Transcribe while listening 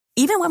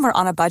Even when we're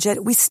on a budget,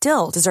 we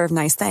still deserve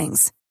nice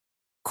things.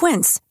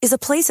 Quince is a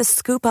place to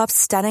scoop up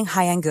stunning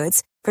high-end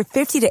goods for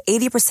 50 to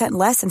 80%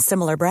 less than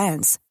similar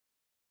brands.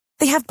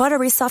 They have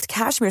buttery soft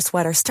cashmere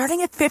sweaters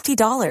starting at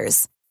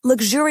 $50,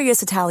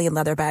 luxurious Italian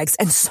leather bags,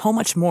 and so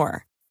much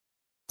more.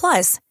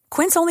 Plus,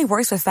 Quince only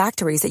works with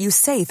factories that use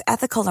safe,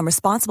 ethical, and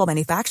responsible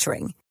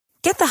manufacturing.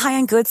 Get the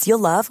high-end goods you'll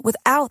love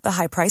without the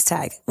high price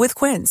tag with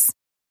Quince.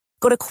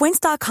 Go to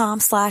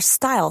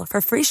quince.com/style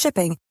for free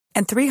shipping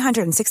and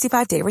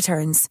 365-day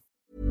returns.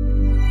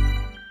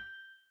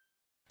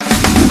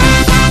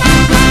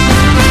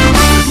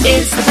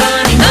 It's the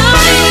Funny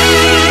Mommies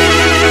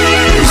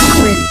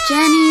with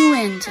Jenny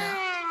Winter.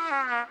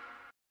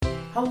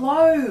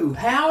 Hello,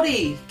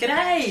 howdy,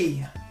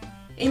 g'day.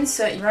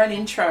 Insert your own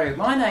intro.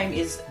 My name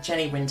is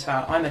Jenny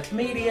Winter. I'm a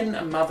comedian,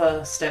 a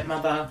mother,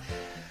 stepmother.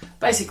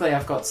 Basically,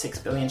 I've got 6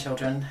 billion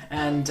children,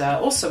 and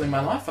also in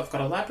my life, I've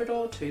got a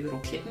Labrador, 2 little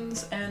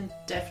kittens, and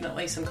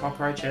definitely some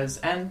cockroaches.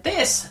 And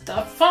this,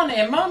 the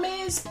Funny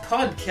Mummies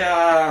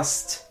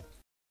podcast.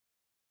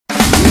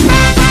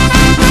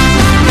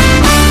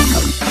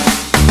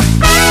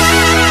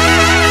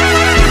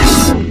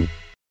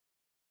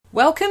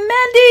 Welcome,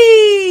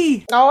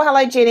 Mandy! Oh,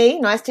 hello, Jenny.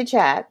 Nice to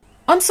chat.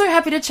 I'm so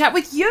happy to chat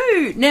with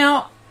you.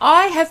 Now,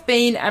 I have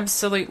been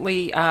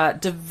absolutely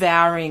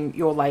devouring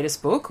your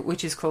latest book,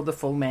 which is called The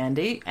Full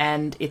Mandy,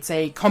 and it's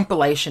a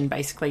compilation,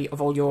 basically,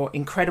 of all your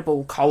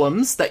incredible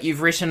columns that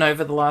you've written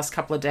over the last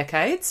couple of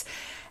decades.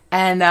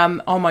 And,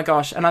 oh my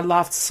gosh, and I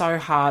laughed so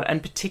hard,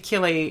 and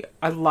particularly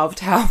I loved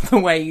how the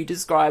way you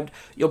described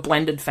your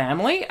blended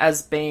family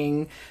as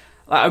being...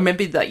 I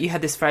remember that you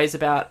had this phrase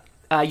about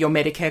your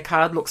Medicare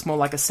card looks more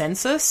like a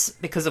census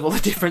because of all the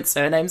different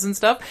surnames and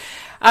stuff.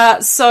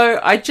 So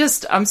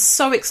I'm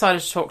so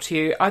excited to talk to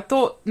you. I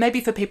thought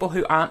maybe for people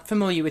who aren't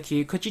familiar with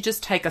you, could you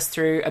just take us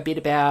through a bit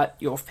about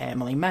your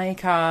family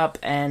makeup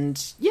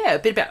and, yeah, a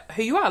bit about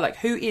who you are? Like,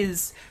 who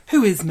is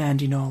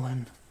Mandy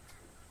Nolan?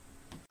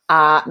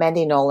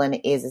 Mandy Nolan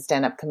is a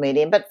stand-up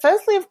comedian, but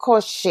firstly, of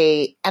course,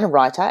 and a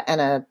writer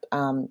and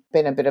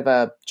been a bit of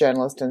a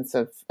journalist and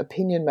sort of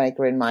opinion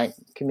maker in my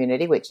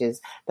community, which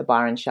is the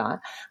Byron Shire.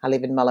 I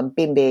live in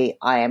Mullumbimby.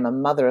 I am a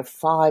mother of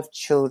 5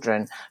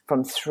 children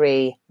from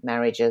 3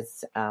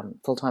 marriages,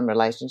 full-time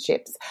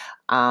relationships,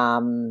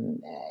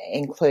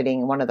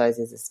 including one of those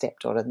is a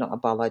stepdaughter,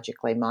 not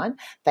biologically mine.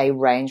 They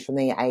range from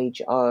the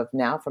age of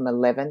now from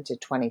 11 to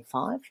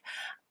 25.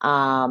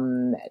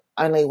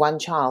 Only one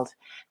child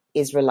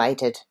is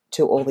related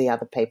to all the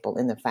other people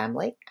in the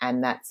family,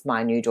 and that's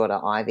my new daughter,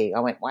 Ivy. I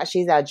went, wow,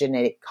 she's our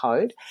genetic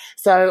code.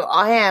 So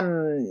I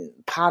am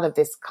part of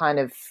this kind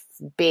of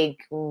big,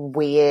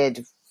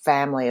 weird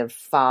family of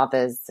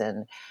fathers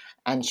and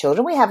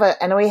children. We have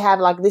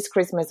like this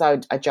Christmas, I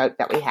joked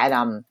that we had,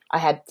 I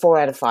had 4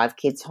 out of 5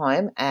 kids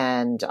home,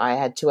 and I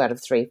had 2 out of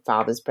 3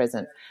 fathers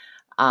present.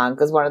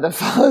 Because one of the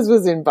fathers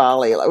was in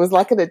Bali. It was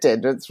like an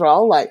attendance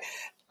role, like.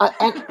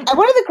 And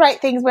one of the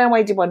great things when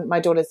we did my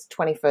daughter's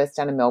 21st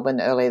down in Melbourne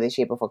earlier this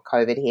year before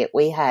COVID hit,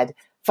 we had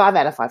 5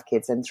 out of 5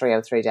 kids and 3 out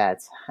of 3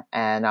 dads.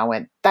 And I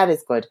went, that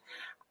is good.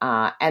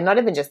 And not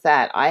even just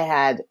that, I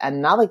had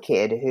another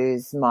kid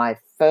who's my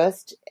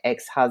first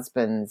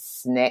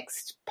ex-husband's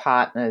next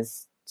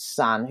partner's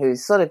son,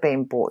 who's sort of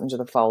been brought into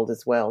the fold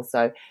as well.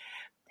 So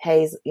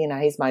he's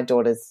my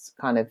daughter's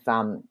kind of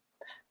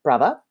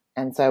brother.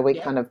 And so we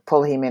kind of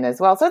pull him in as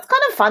well. So it's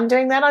kind of fun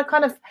doing that. I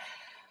kind of...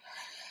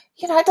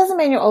 it doesn't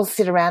mean you all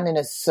sit around in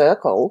a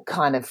circle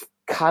kind of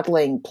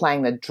cuddling,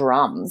 playing the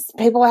drums.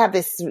 People have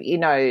this,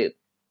 I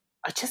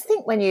just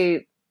think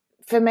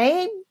for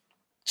me,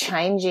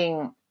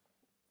 changing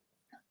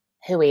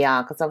who we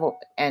are, because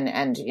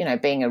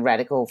being a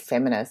radical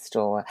feminist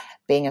or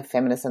being a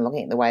feminist and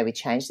looking at the way we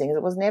change things,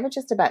 it was never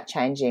just about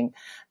changing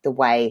the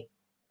way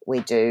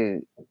we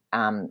do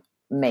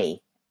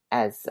me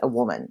as a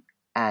woman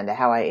and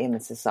how I am in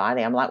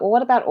society. I'm like, well,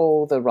 what about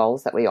all the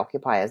roles that we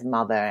occupy as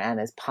mother and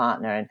as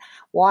partner? And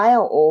why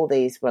are all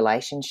these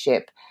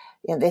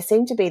there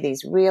seem to be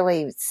these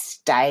really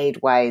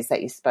staid ways that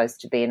you're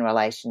supposed to be in a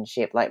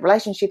relationship. Like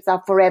relationships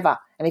are forever.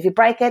 And if you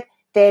break it,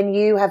 then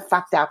you have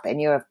fucked up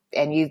and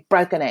you've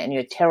broken it and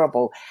you're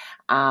terrible.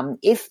 So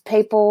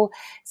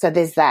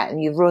there's that,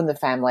 and you've ruined the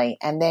family.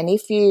 And then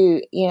if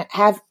you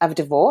have a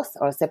divorce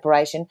or a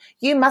separation,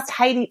 you must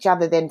hate each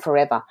other then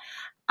forever.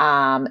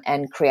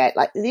 And create,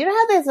 like,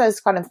 how there's those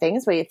kind of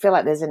things where you feel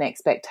like there's an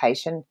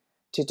expectation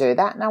to do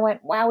that. And I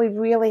went, wow, we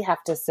really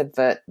have to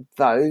subvert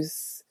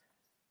those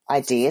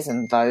ideas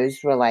and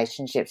those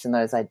relationships and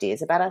those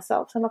ideas about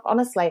ourselves. And look,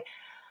 honestly,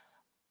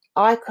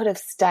 I could have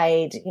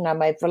stayed,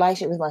 my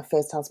relationship with my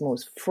first husband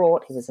was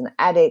fraught. He was an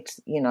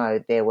addict.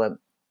 There were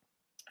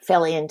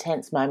fairly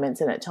intense moments,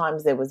 and at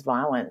times there was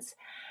violence.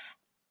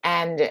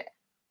 And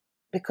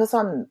because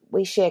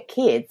we share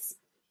kids,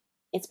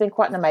 it's been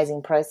quite an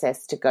amazing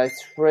process to go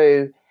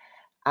through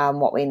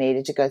what we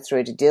needed to go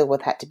through to deal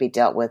with, had to be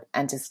dealt with,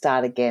 and to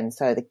start again.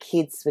 So the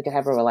kids, we could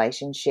have a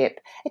relationship.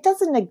 It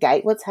doesn't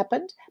negate what's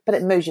happened, but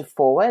it moves you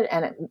forward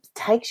and it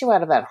takes you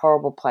out of that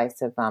horrible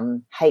place of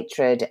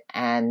hatred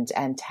and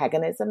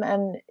antagonism.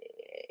 And,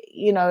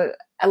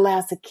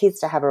 allows the kids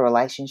to have a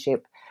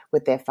relationship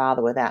with their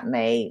father without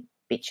me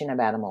bitching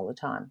about him all the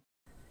time.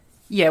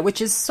 Yeah,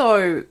 which is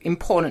so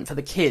important for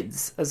the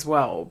kids as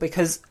well,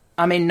 because,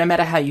 I mean, no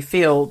matter how you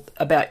feel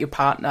about your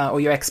partner, or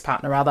your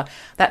ex-partner rather,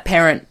 that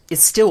parent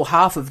is still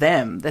half of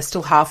them. They're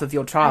still half of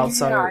your child.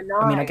 I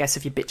mean, I guess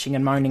if you're bitching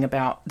and moaning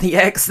about the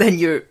ex, then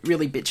you're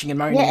really bitching and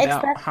moaning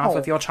about half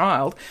of your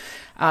child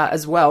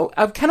as well.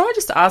 Can I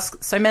just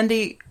ask, so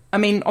Mandy, I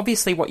mean,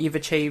 obviously what you've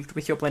achieved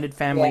with your blended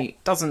family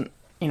doesn't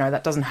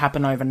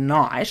happen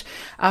overnight.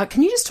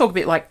 Can you just talk a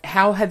bit, like,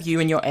 how have you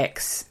and your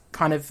ex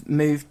kind of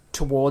moved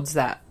towards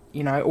that?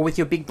 Or with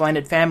your big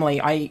blended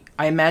family, I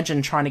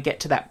imagine trying to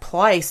get to that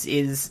place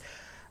is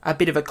a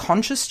bit of a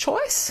conscious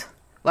choice.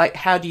 Like,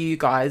 how do you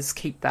guys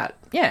keep that?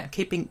 Yeah,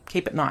 keep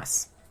it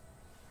nice.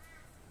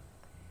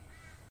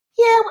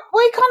 Yeah,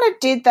 we kind of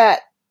did that.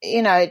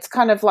 It's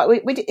kind of like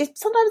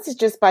sometimes it's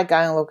just by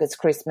going, look, it's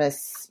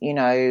Christmas.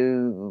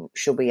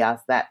 Should we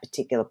ask that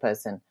particular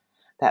person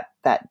that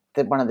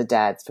one of the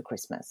dads for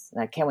Christmas?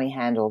 Now, can we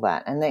handle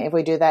that? And then if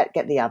we do that,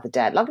 get the other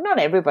dad. Like, not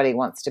everybody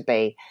wants to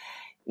be.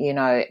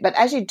 But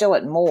as you do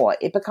it more,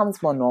 it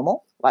becomes more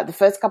normal. Like, the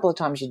first couple of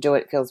times you do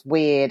it, it feels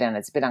weird and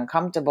it's a bit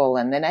uncomfortable.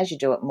 And then as you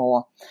do it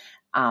more,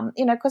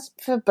 because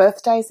for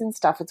birthdays and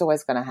stuff, it's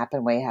always going to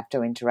happen where you have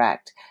to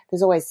interact.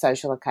 There's always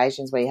social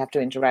occasions where you have to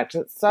interact.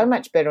 It's so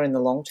much better in the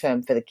long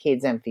term for the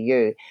kids and for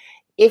you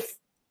if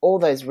all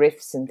those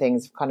rifts and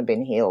things have kind of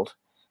been healed,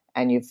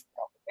 and you've,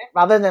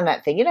 rather than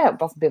that thing,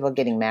 often people are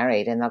getting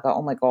married and they'll go,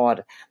 oh my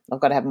God, I've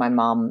got to have my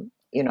mum,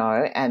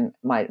 and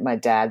my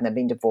dad, and they've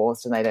been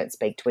divorced and they don't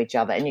speak to each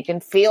other. And you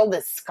can feel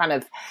this kind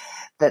of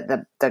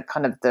the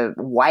kind of the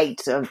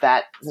weight of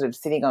that sort of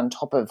sitting on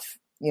top of,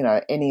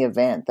 any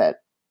event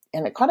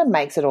and it kind of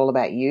makes it all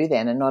about you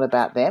then and not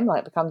about them.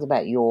 Like, it becomes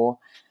about your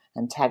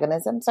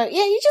antagonism. So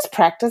yeah, you just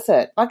practice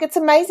it. Like, it's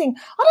amazing.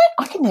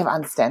 I can never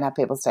understand how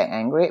people stay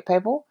angry at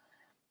people,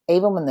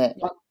 even when they're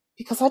like,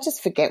 because I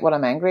just forget what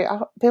I'm angry at.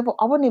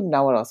 I wouldn't even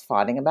know what I was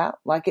fighting about.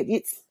 Like,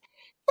 it's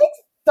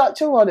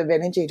such a lot of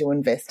energy to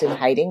invest in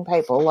hating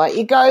people. Like,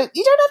 you don't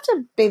have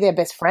to be their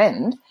best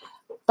friend,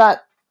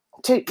 but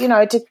to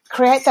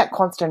create that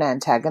constant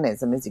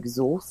antagonism is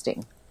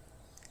exhausting.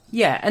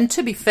 Yeah, and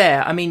to be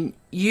fair, I mean,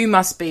 you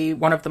must be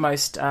one of the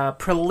most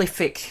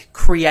prolific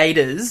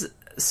creators,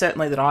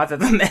 certainly that I've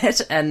ever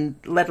met, and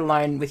let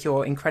alone with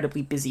your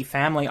incredibly busy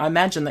family. I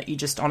imagine that you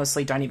just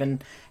honestly don't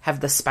even have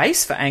the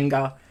space for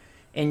anger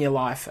in your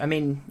life. I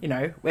mean,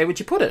 where would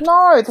you put it?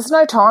 No, there's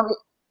no time.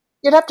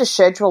 You'd have to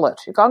schedule it.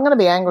 I'm going to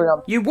be angry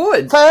on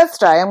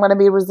Thursday. I'm going to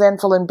be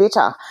resentful and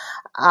bitter.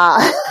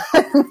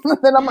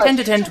 Then I'm like, 10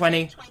 to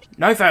 10:20,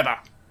 no further.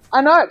 I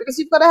know, because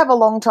you've got to have a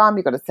long time.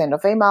 You've got to send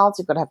off emails.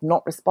 You've got to have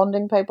not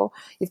responding people.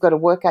 You've got to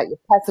work out your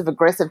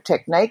passive-aggressive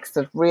techniques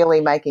of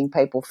really making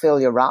people feel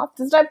your wrath.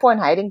 There's no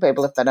point hating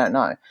people if they don't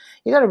know.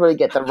 You've got to really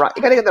get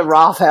the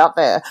wrath out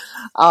there.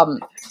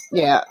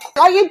 Yeah.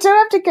 You do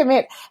have to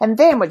commit. And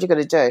then what you've got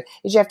to do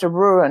is you have to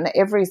ruin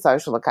every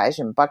social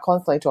occasion by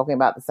constantly talking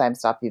about the same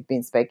stuff you've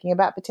been speaking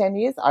about for 10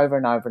 years over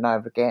and over and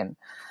over again.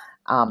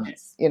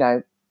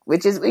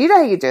 Which is,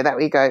 how you do that,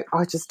 where you go,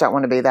 I just don't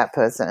want to be that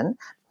person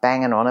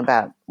banging on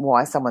about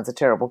why someone's a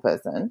terrible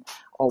person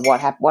or what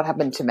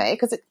happened to me,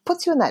 because it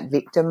puts you in that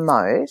victim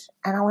mode.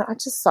 And I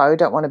just so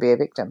don't want to be a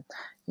victim.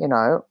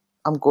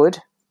 I'm good.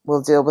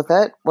 We'll deal with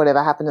it.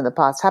 Whatever happened in the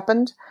past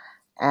happened,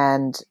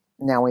 and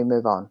now we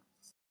move on.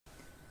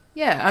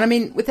 Yeah, and I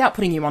mean, without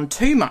putting you on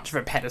too much of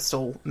a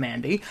pedestal,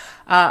 Mandy,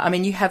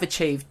 you have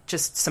achieved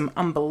just some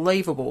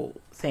unbelievable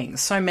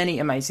things, so many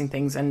amazing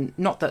things, and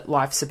not that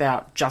life's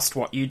about just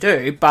what you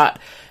do, but,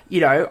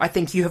 I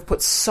think you have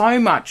put so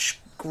much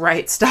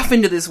great stuff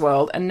into this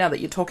world, and now that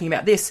you're talking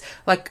about this,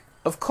 like,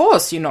 of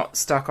course you're not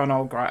stuck on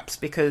old gripes,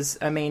 because,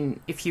 I mean,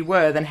 if you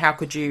were, then how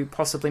could you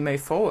possibly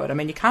move forward? I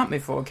mean, you can't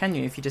move forward, can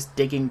you, if you're just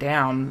digging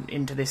down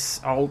into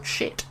this old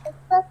shit?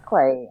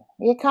 Exactly.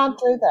 You can't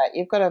do that.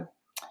 You've got to...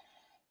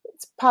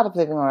 It's part of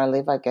living where I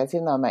live, I guess,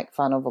 even though I make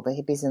fun of all the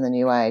hippies in the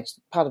new age.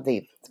 Part of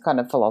the kind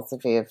of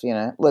philosophy of,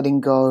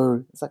 letting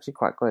go. It's actually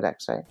quite good,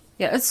 actually.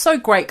 Yeah, it's so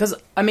great because,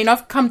 I mean,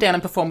 I've come down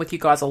and performed with you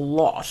guys a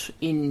lot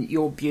in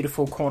your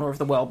beautiful corner of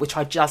the world, which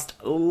I just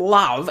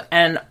love.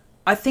 And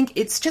I think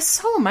it's just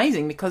so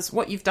amazing because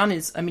what you've done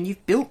is, I mean,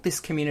 you've built this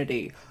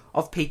community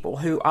of people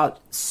who are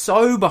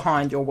so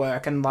behind your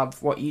work and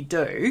love what you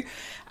do,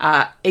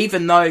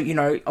 even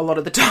though, a lot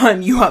of the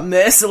time you are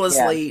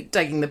mercilessly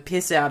taking the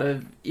piss out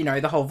of,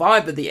 the whole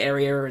vibe of the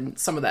area and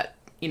some of that,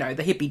 the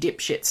hippie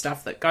dipshit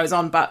stuff that goes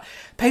on. But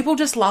people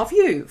just love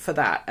you for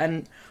that.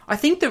 And I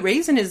think the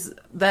reason is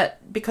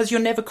that because you're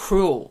never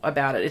cruel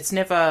about it. It's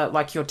never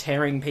like you're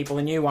tearing people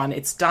a new one.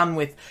 It's done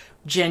with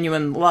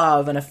genuine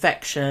love and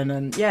affection.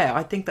 And, yeah,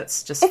 I think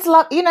that's just... It's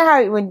love. You know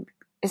how when...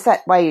 It's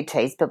that way you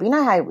tease people. You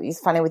know how it's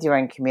funny with your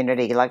own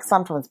community? Like,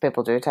 sometimes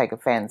people do take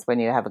offence when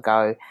you have a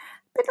go,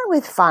 but not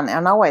with fun.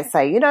 And I always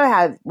say,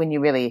 how when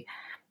you really,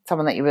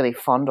 someone that you're really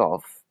fond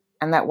of,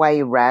 and that way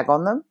you rag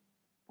on them,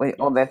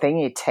 or their thing,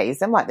 you tease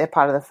them, like they're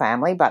part of the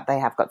family, but they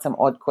have got some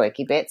odd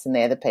quirky bits and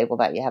they're the people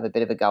that you have a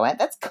bit of a go at.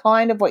 That's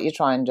kind of what you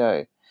try and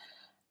do.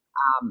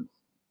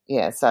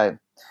 Yeah, so,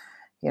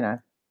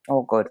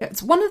 all good.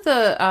 It's one of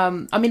the,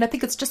 I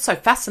think it's just so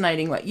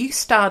fascinating. Like, you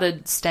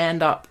started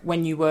stand-up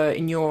when you were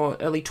in your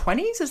early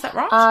 20s, is that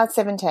right?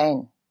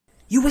 17.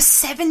 You were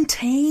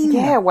 17?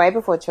 Yeah, way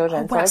before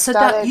children. Oh, wow.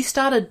 So you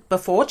started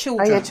before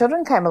children? Oh, yeah,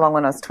 children came along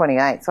when I was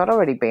 28, so I'd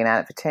already been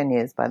at it for 10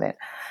 years by then.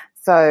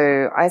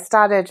 So I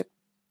started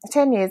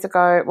 10 years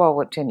ago. Well,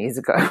 what, 10 years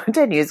ago?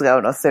 10 years ago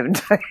when I was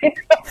 17.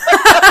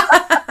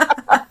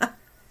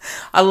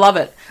 I love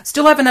it.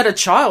 Still haven't had a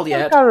child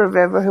yet. I can't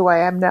remember who I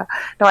am now.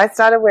 No, I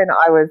started when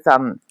I was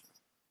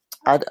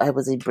I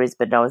was in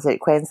Brisbane. I was at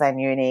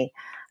Queensland Uni,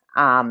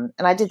 and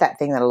I did that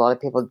thing that a lot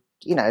of people,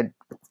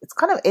 it's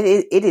kind of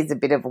it is a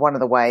bit of one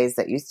of the ways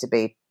that used to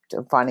be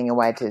finding a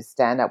way to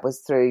stand up was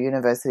through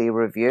university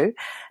review.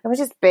 It was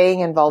just being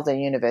involved in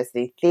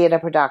university theatre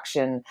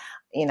production.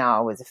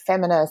 I was a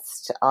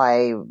feminist.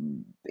 I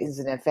was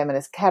in a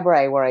feminist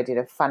cabaret where I did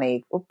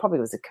probably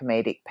was a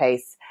comedic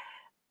piece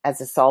as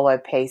a solo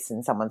piece,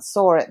 and someone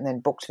saw it and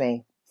then booked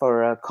me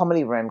for a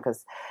comedy room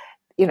because,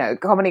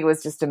 comedy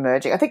was just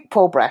emerging. I think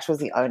Paul Brash was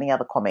the only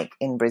other comic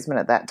in Brisbane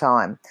at that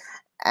time.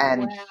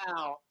 And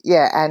wow.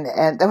 Yeah, and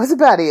that was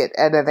about it.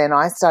 And then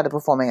I started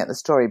performing at the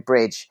Story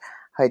Bridge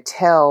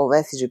Hotel. They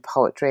used to do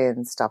poetry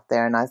and stuff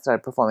there, and I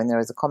started performing there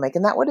as a comic.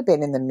 And that would have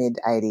been in the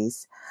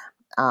mid-'80s,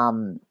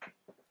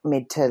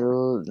 mid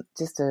to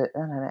just,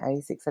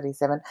 86,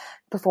 87.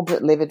 Performed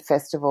at Livid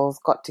festivals,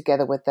 got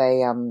together with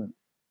a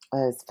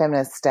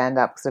feminist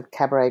stand-up sort of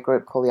cabaret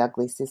group called the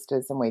Ugly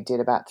Sisters, and we did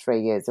about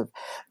 3 years of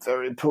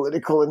very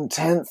political,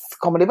 intense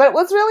comedy. But it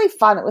was really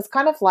fun. It was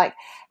kind of like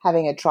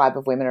having a tribe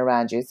of women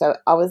around you. So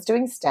I was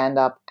doing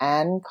stand-up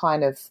and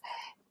kind of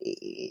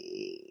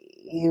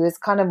he was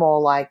kind of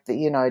more like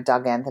the,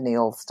 Doug Anthony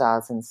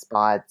All-Stars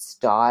inspired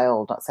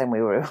style, not saying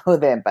we were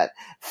them, but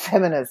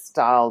feminist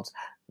styled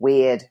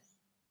weird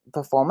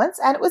performance.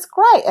 And it was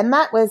great. And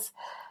that was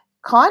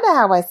kind of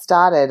how I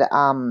started.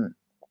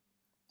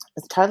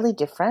 It's totally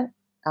different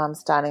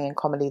starting in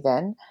comedy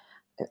then.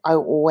 I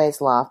always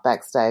laugh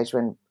backstage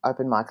when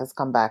open micers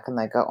come back and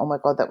they go, "Oh my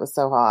God, that was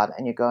so hard."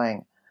 And you're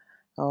going,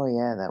 "Oh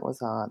yeah, that was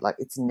hard." Like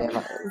it's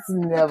never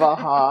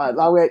hard.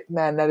 I went,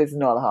 "Man, that is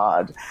not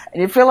hard."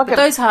 And you feel like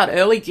those hard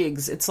early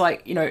gigs, it's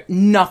like,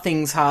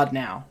 nothing's hard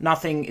now.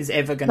 Nothing is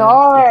ever going to.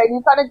 No,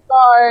 you kind of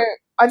go,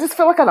 I just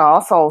feel like an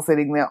arsehole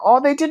sitting there.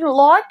 "Oh, they didn't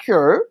like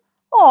you.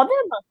 Oh,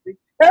 they must be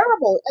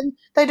terrible." And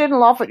they didn't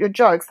laugh at your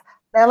jokes.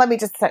 Now let me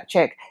just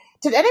check.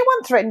 Did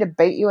anyone threaten to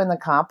beat you in the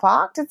car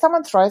park?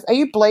 Are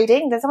you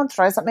bleeding? Did someone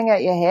throw something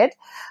at your head?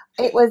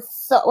 It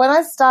was when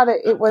I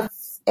started, it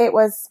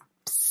was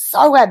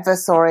so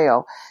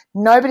adversarial.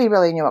 Nobody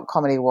really knew what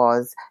comedy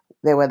was.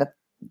 There were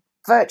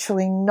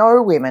virtually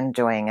no women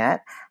doing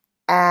it,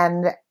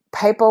 and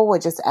people were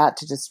just out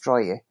to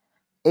destroy you.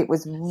 It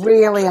was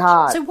really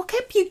hard. So what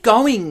kept you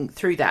going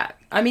through that?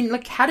 I mean,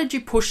 how did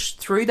you push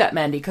through that,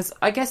 Mandy? Because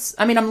I guess,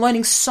 I'm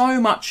learning so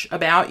much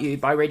about you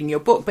by reading your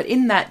book, but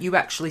in that you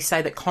actually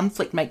say that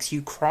conflict makes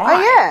you cry.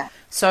 Oh, yeah.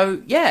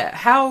 So, yeah,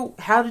 how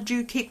did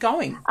you keep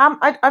going?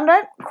 I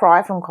don't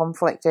cry from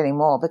conflict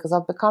anymore because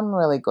I've become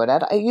really good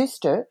at it. I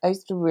used to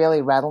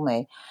really rattle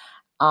me,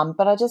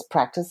 but I just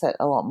practice it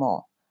a lot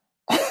more.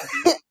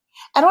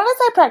 And when I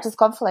say practice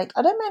conflict,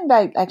 I don't mean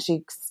by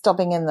actually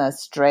stopping in the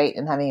street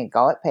and having a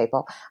go at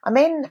people. I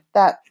mean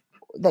that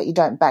you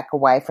don't back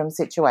away from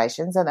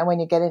situations, and then when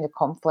you get into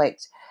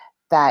conflict,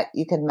 that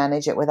you can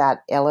manage it without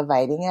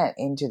elevating it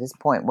into this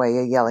point where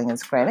you're yelling and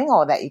screaming,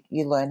 or that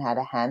you learn how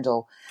to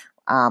handle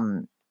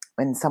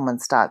when someone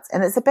starts.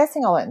 And it's the best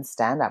thing I learned in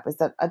stand-up is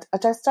that I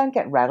just don't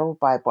get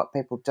rattled by what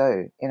people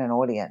do in an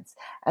audience.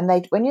 And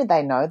when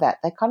they know that,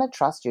 they kind of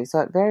trust you, so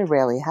it very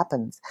rarely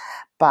happens.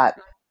 But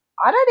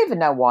I don't even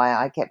know why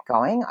I kept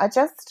going. I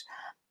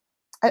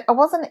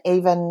wasn't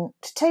even,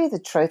 to tell you the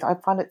truth, I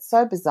find it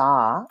so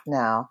bizarre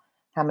now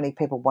how many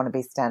people want to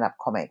be stand-up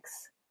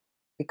comics,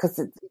 because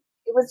it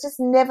was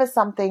just never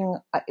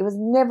it was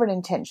never an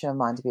intention of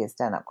mine to be a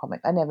stand-up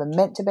comic. I never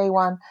meant to be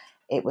one.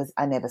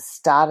 I never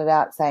started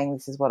out saying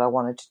this is what I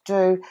wanted to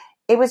do.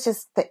 It was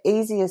just the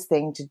easiest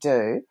thing to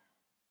do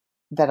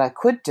that I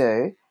could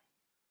do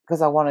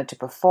because I wanted to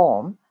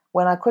perform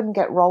when I couldn't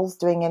get roles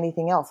doing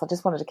anything else. I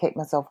just wanted to keep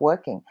myself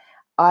working.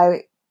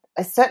 I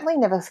certainly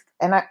never,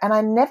 and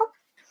I never,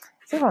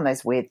 it's one of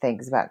those weird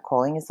things about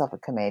calling yourself a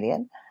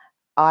comedian.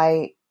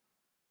 I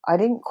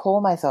didn't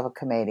call myself a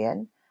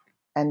comedian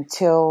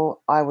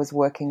until I was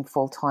working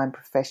full-time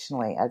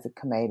professionally as a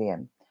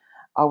comedian.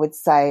 I would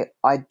say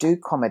I do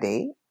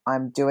comedy,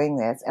 I'm doing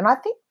this, and I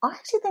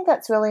actually think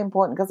that's really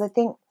important because I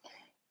think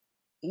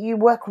you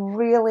work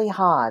really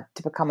hard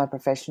to become a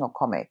professional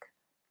comic.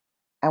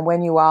 And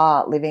when you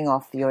are living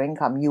off your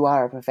income, you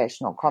are a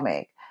professional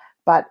comic.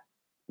 But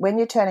when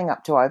you're turning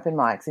up to open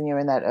mics and you're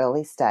in that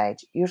early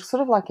stage, you're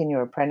sort of like in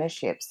your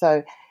apprenticeship.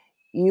 So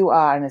you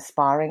are an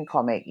aspiring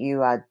comic.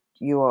 You're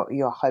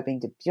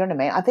hoping to, do you know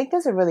what I mean? I think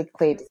there's a really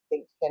clear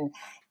distinction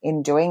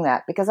in doing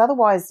that, because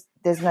otherwise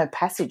there's no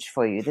passage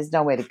for you. There's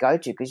nowhere to go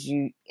to because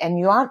you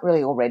aren't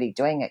really already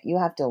doing it. You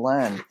have to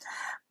learn.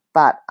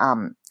 But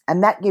and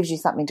And that gives you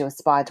something to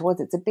aspire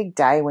towards. It's a big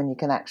day when you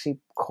can actually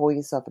call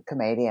yourself a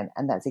comedian,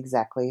 and that's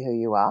exactly who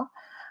you are.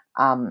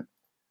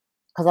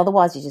 Because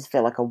otherwise you just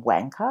feel like a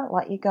wanker,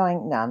 like you're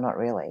going, no, not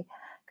really,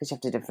 because you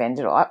have to defend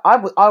it all.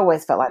 I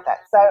always felt like that.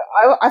 So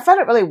I found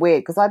it really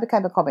weird because I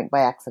became a comic by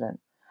accident.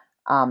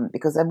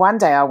 Because then one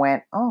day I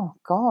went, oh,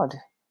 God,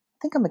 I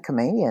think I'm a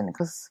comedian.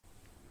 Because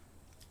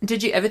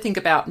Did you ever think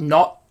about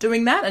not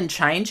doing that and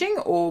changing,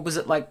 or was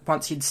it like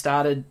once you'd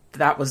started,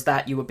 that was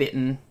that, you were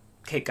bitten,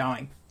 keep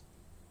going?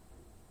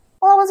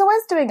 Well, I was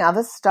always doing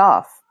other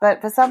stuff,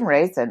 but for some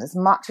reason, as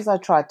much as I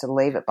tried to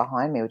leave it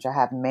behind me, which I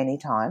have many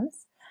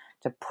times,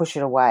 to push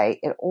it away,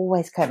 it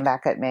always came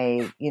back at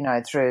me,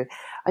 through,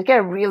 I'd get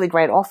a really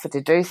great offer to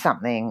do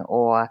something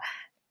or,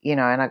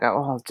 and I go,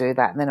 oh, I'll do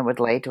that. And then it would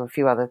lead to a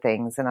few other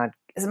things. And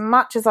as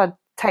much as I'd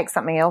take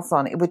something else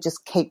on, it would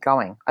just keep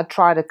going. I'd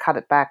try to cut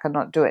it back and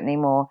not do it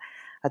anymore.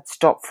 I'd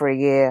stop for a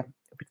year,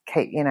 it would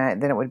keep,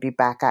 then it would be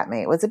back at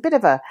me. It was a bit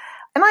of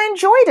and I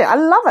enjoyed it. I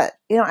love it.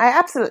 I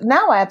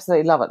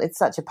absolutely love it. It's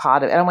such a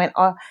part of it. And I went,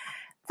 I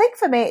think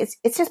for me,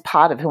 it's just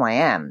part of who I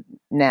am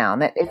now.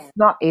 And that it's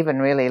not even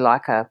really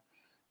like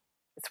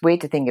it's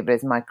weird to think of it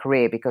as my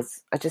career,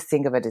 because I just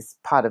think of it as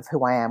part of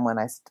who I am when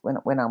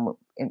I'm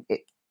in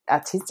it.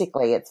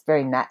 Artistically, it's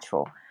very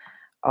natural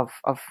of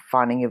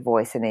finding your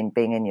voice and then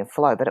being in your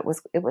flow. But it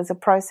was a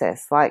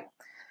process,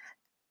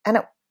 and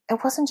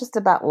it wasn't just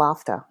about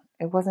laughter.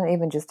 It wasn't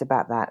even just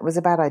about that. It was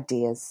about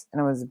ideas,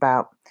 and it was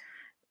about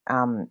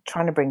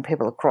trying to bring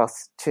people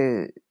across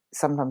to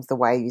sometimes the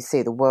way you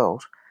see the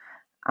world.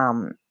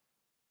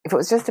 If it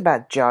was just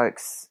about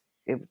jokes,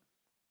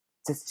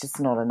 it's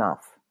just not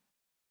enough.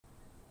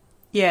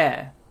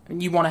 Yeah,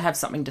 and you want to have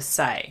something to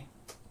say.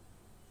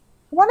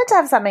 I wanted to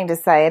have something to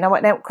say, and I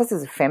went, now, because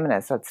as a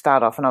feminist, I'd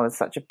start off, and I was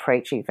such a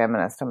preachy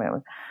feminist. I mean, it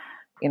was,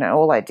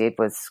 all I did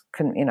was,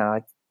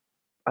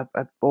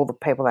 all the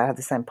people that had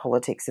the same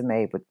politics as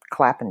me would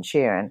clap and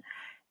cheer, and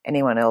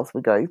anyone else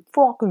would go, you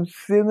fucking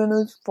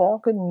feminist,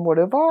 fucking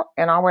whatever.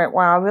 And I went,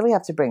 wow, I really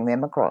have to bring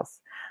them across.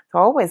 So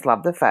I always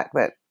love the fact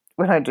that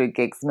when I do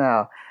gigs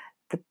now,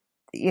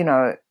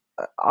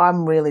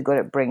 I'm really good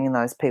at bringing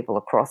those people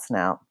across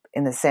now,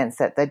 in the sense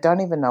that they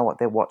don't even know what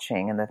they're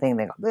watching, and they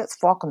go, that's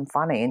fucking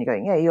funny. And you're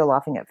going, yeah, you're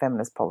laughing at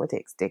feminist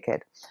politics,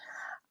 dickhead.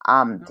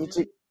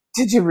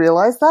 Did you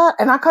realize that?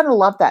 And I kind of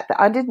love that.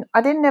 I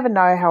didn't ever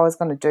know how I was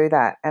going to do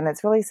that. And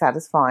it's really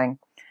satisfying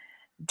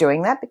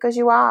doing that, because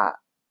you are,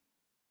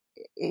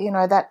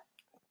 that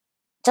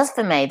just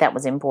for me, that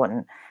was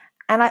important.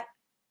 And I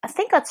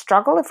think I'd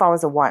struggle if I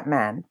was a white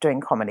man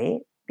doing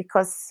comedy,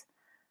 because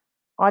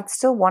I'd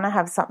still want to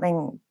have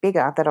something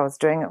bigger that I was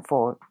doing it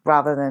for,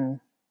 rather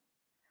than,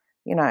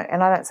 and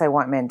I don't say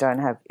white men don't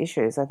have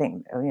issues. I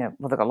think,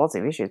 they've got lots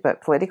of issues,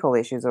 but political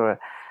issues or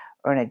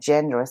an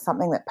agenda or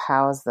something that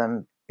powers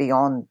them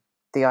beyond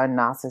the own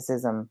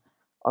narcissism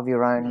of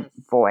your own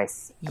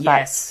voice.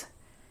 Yes.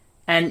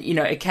 And,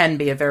 it can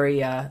be a very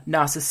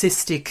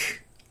narcissistic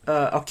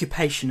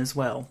occupation as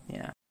well.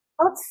 Yeah.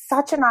 Oh, it's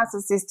such a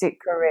narcissistic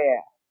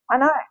career. I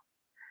know.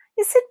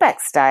 You sit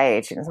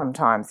backstage and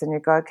sometimes and you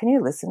go, can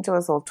you listen to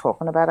us all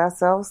talking about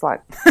ourselves?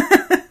 Like,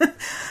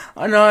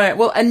 I know.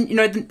 Well, and,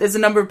 there's a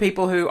number of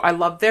people who I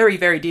love very,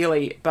 very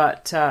dearly,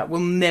 but will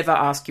never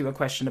ask you a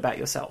question about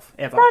yourself,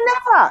 ever.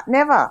 No,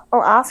 never.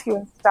 Or ask you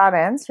and start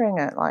answering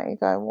it. Like, you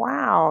go,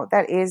 wow,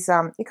 that is,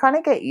 you kind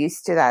of get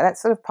used to that.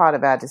 That's sort of part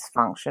of our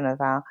dysfunction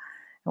and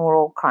we're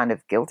all kind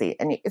of guilty.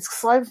 And it's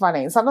so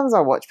funny. Sometimes I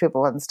watch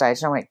people on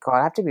stage and I went,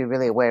 God, I have to be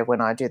really aware of when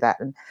I do that.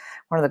 And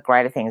one of the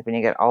greater things when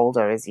you get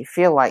older is you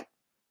feel like,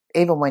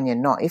 even when you're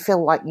not, you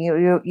feel like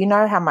you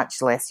know how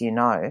much less you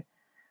know,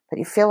 but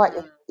you feel like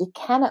you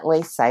can at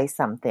least say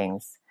some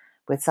things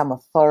with some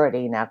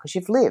authority now because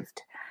you've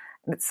lived.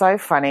 And it's so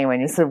funny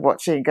when you sort of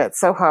watch it, you go, it's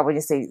so hard when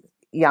you see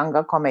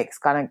younger comics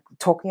kind of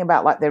talking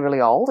about like they're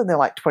really old and they're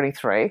like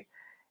 23,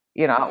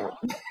 you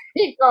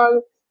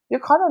go, you're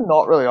kind of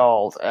not really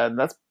old, and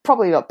that's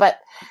probably not, but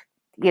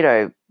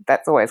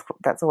that's always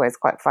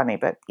quite funny.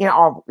 But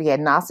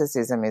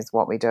narcissism is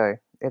what we do.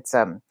 It's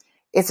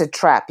a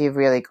trap.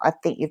 I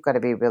think you've got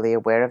to be really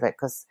aware of it,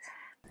 because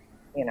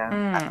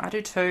I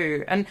do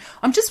too. And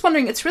I'm just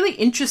wondering, it's really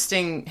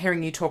interesting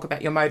hearing you talk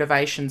about your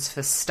motivations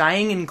for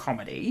staying in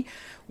comedy,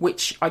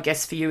 which I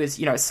guess for you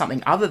is,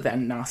 something other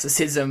than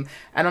narcissism.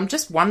 And I'm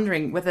just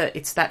wondering whether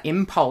it's that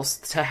impulse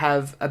to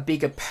have a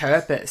bigger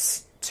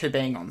purpose to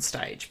being on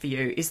stage for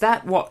you. Is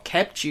that what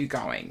kept you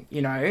going?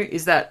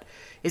 Is that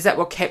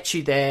what kept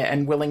you there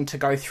and willing to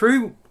go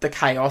through the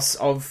chaos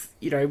of,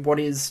 what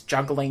is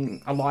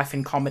juggling a life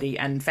in comedy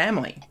and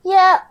family?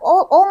 Yeah,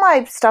 all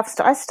my stuff.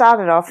 I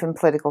started off in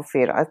political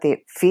theatre,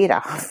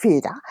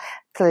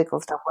 political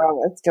stuff, where I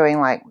was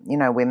doing I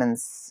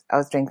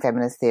was doing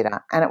feminist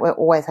theatre, and it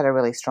always had a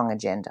really strong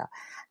agenda.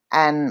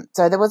 And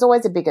so there was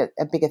always a bigger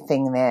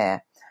thing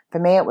there. For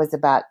me, it was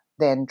about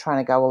then trying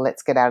to go, well,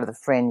 let's get out of the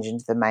fringe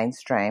into the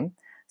mainstream,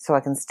 so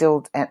I can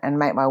still and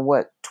make my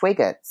work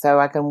twig it, so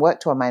I can work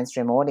to a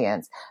mainstream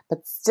audience,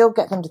 but still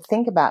get them to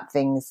think about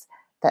things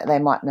that they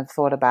mightn't have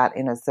thought about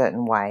in a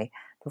certain way,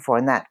 before,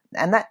 and that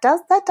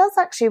does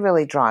actually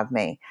really drive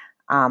me.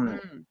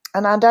 And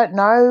I don't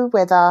know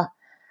whether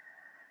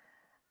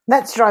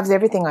that drives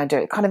everything I do.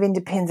 It kind of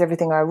underpins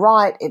everything I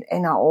write.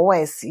 And I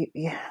always,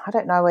 I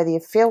don't know whether you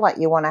feel like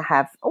you want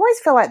to always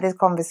feel like there's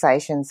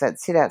conversations that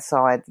sit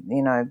outside,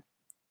 the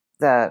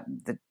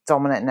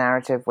dominant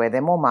narrative where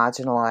they're more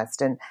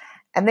marginalised,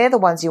 and they're the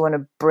ones you want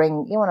to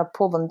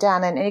pull them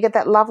down, and you get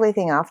that lovely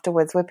thing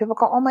afterwards where people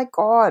go, oh my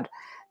God,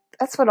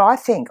 that's what I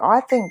think.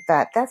 I think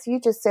that's, you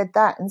just said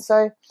that. And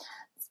so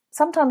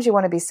sometimes you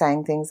want to be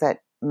saying things that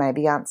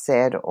maybe aren't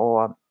said,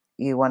 or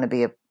you want to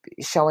be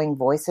showing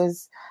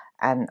voices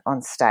and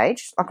on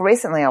stage. Like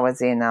recently I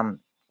was in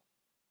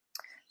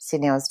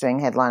Sydney, I was doing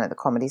headline at the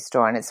Comedy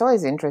Store, and it's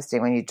always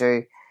interesting when you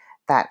do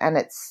that, and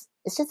it's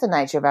just the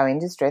nature of our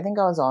industry. I think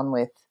I was on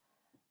with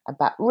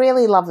about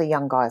really lovely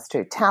young guys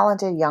too,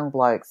 talented young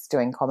blokes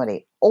doing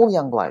comedy, all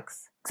young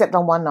blokes, except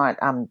on one night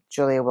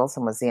Julia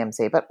Wilson was the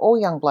MC, but all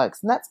young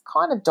blokes, and that's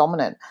kind of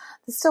dominant.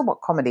 That's still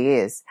what comedy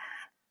is.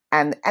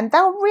 And they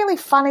were really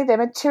funny. Their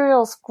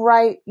material's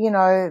great.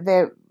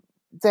 Their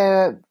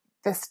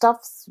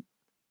stuff's,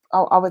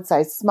 I would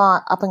say,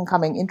 smart,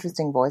 up-and-coming,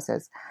 interesting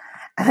voices.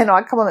 And then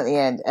I come on at the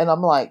end, and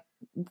I'm like,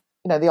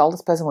 the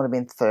oldest person would have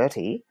been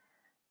 30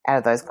 out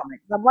of those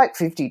comics. I'm like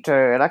 52,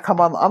 and I come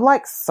on, I'm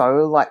like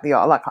so like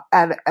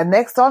and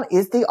next on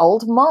is the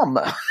old mum.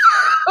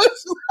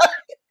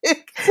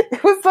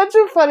 It was such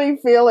a funny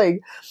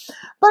feeling.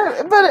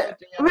 But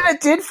it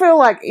did feel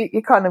like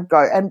you kind of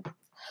go, and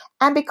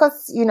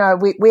because,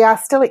 we are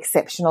still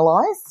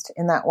exceptionalized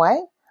in that way.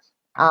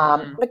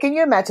 But can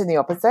you imagine the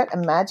opposite?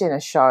 Imagine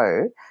a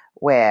show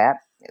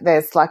where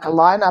there's like a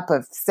lineup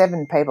of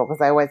 7 people, because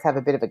they always have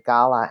a bit of a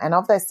gala, and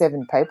of those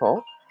 7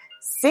 people,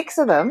 6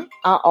 of them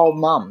are old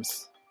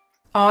mums.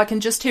 Oh, I can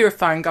just hear a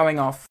phone going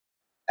off.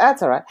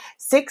 That's all right.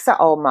 6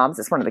 are old mums.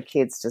 It's one of the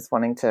kids just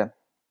wanting to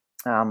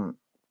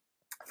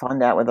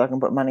find out whether I can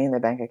put money in their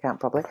bank account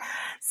properly.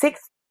 6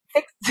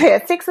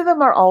 of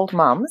them are old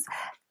mums,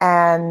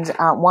 and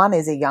one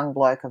is a young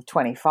bloke of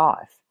 25.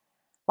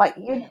 Like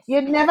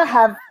you'd never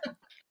have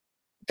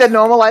the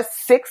normalised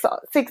six,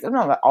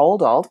 not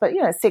old, but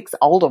 6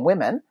 older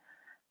women.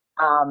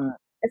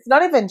 It's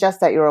not even just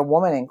that you're a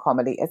woman in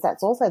comedy;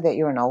 that's also that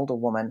you're an older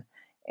woman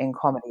in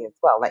comedy as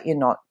well. That you're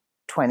not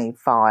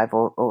 25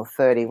 or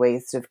 30, where you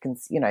sort of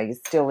you're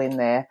still in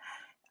there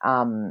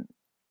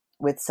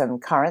with some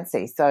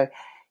currency. So,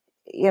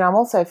 I'm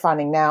also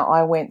finding now,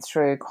 I went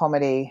through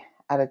comedy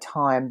at a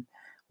time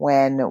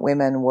when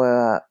women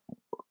were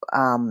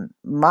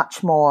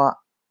much more.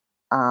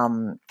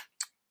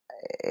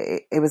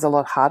 It was a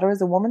lot harder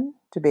as a woman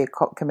to be a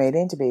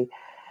comedian,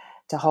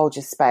 to hold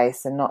your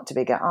space and not to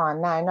be going, oh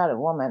no, not a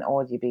woman,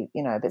 or you be,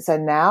 But so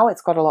now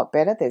it's got a lot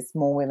better. There's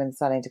more women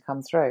starting to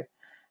come through,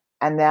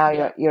 and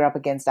now you're up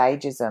against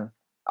ageism,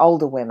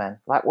 older women.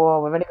 Like,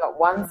 well, we've only got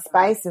one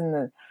space in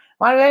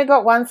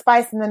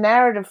the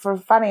narrative for a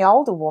funny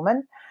older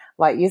woman.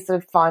 Like, you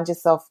sort of find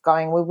yourself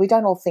going, well, we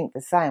don't all think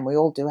the same. We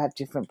all do have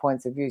different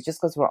points of view. Just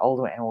because we're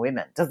older and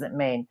women doesn't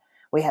mean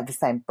we have the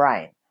same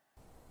brain.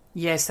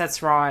 Yes,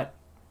 that's right.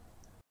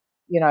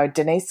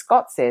 Denise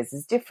Scott says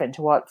is different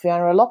to what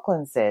Fiona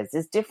O'Loughlin says,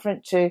 is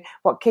different to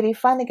what Kitty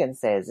Flanagan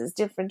says, is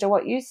different to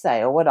what you say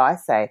or what I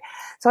say.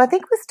 So I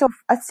think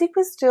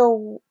we're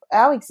still,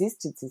 our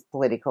existence is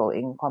political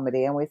in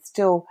comedy, and we're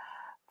still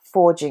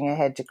forging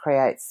ahead to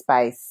create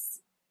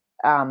space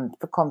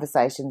for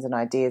conversations and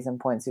ideas and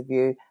points of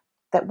view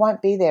that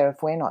won't be there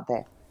if we're not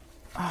there.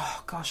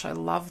 Oh, gosh, I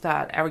love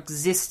that. Our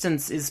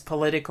existence is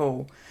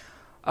political.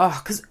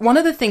 Oh, because one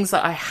of the things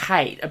that I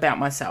hate about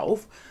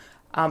myself,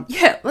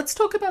 let's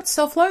talk about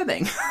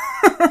self-loathing.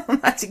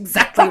 That's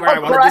exactly where I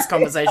wanted this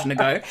conversation to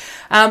go.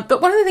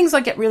 But one of the things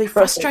I get really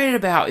frustrated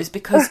about is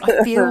because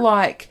I feel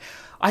like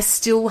I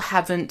still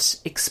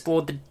haven't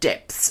explored the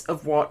depths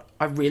of what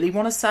I really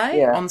want to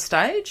say on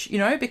stage,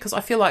 because I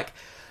feel like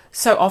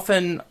so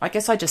often, I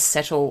guess I just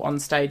settle on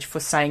stage for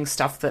saying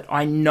stuff that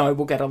I know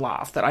will get a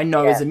laugh, that I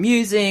know is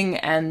amusing,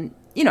 and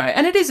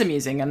and it is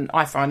amusing, and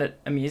I find it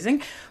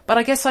amusing. But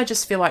I guess I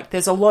just feel like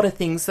there's a lot of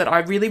things that I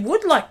really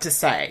would like to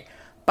say,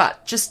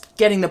 but just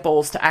getting the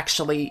balls to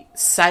actually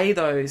say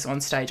those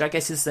on stage, I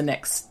guess, is the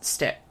next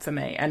step for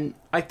me. And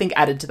I think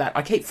added to that,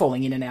 I keep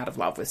falling in and out of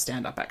love with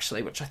stand-up,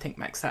 actually, which I think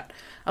makes that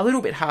a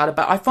little bit harder.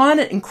 But I find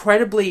it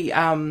incredibly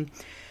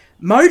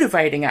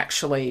motivating,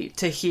 actually,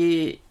 to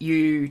hear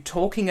you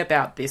talking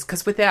about this,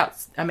 because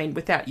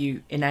without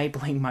you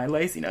enabling my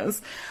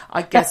laziness,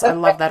 I guess I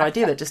love that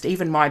idea that just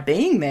even my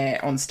being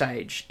there on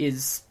stage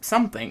is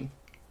something.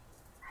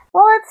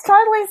 Well, it's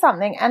totally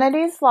something, and it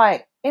is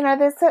like,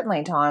 there's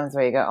certainly times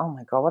where you go, oh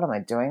my God, what am I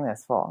doing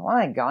this for?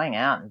 Why am I going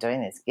out and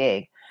doing this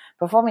gig,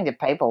 performing to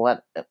people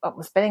that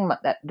I'm spending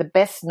the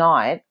best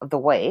night of the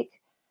week,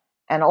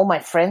 and all my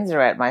friends are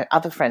at my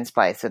other friend's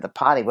place at the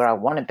party where I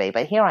want to be,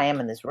 but here I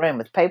am in this room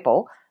with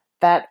people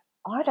that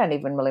I don't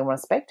even really want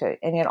to speak to,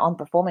 and yet I'm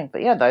performing.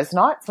 But those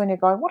nights when you're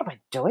going, what am I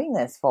doing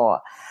this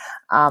for?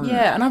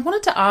 And I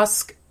wanted to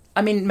ask,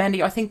 I mean,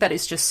 Mandy, I think that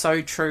is just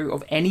so true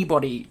of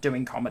anybody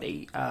doing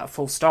comedy,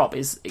 full stop,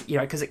 is, you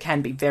know, because it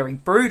can be very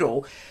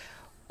brutal.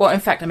 Well, in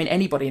fact, I mean,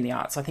 anybody in the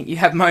arts, I think you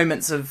have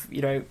moments of,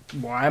 you know,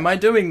 why am I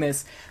doing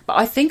this? But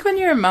I think when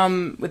you're a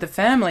mum with a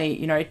family,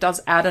 you know, it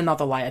does add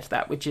another layer to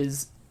that, which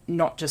is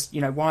not just, you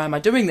know, why am I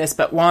doing this,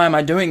 but why am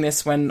I doing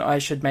this when I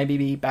should maybe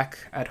be back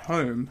at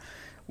home?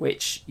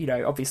 Which, you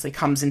know, obviously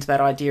comes into that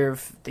idea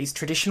of these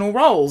traditional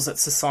roles that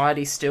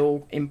society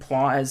still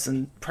implies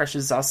and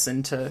pressures us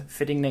into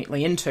fitting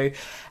neatly into.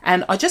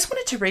 And I just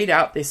wanted to read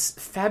out this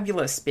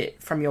fabulous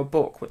bit from your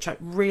book, which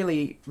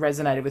really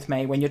resonated with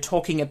me when you're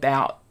talking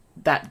about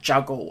that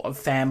juggle of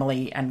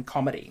family and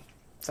comedy.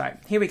 So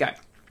here we go.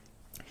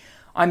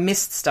 I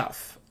missed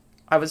stuff.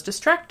 I was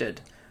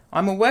distracted.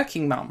 I'm a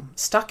working mum,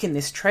 stuck in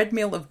this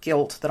treadmill of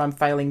guilt that I'm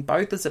failing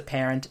both as a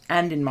parent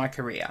and in my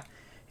career.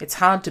 It's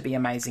hard to be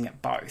amazing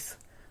at both.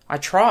 I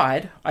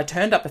tried. I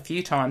turned up a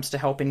few times to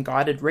help in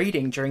guided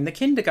reading during the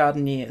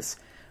kindergarten years.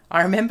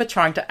 I remember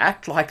trying to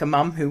act like a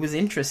mum who was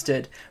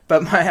interested,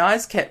 but my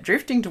eyes kept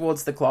drifting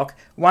towards the clock,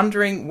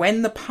 wondering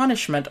when the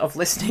punishment of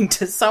listening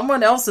to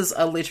someone else's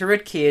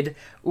illiterate kid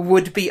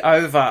would be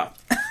over.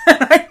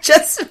 I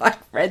just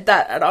read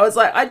that and I was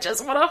like, I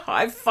just want to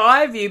high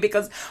five you,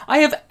 because I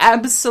have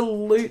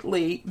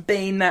absolutely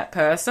been that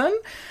person.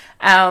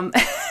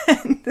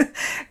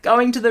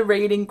 Going to the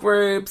reading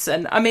groups,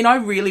 and I mean, I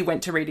really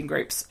went to reading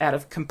groups out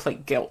of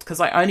complete guilt, because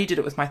I only did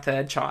it with my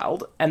third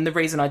child, and the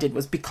reason I did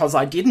was because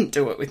I didn't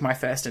do it with my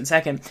first and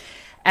second.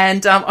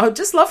 And I would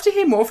just love to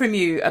hear more from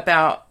you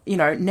about, you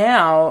know,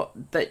 now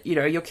that, you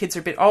know, your kids are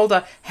a bit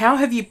older, how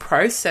have you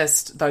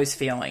processed those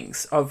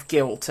feelings of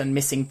guilt and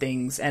missing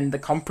things and the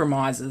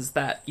compromises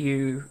that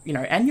you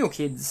know, and your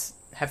kids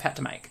have had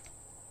to make?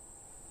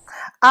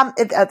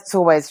 It's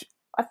always,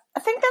 I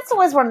think that's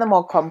always one of the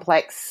more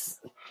complex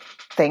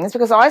things,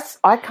 because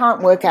I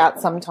can't work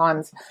out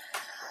sometimes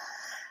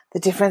the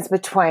difference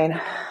between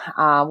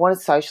what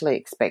is socially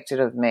expected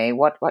of me,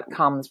 what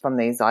comes from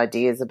these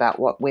ideas about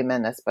what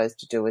women are supposed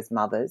to do as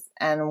mothers,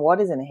 and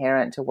what is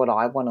inherent to what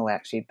I want to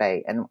actually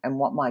be, and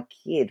what my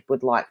kid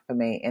would like for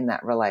me in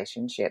that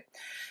relationship.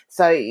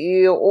 So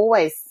you're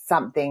always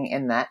something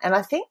in that. And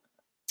I think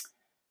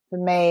for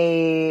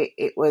me,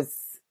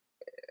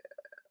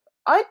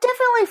 I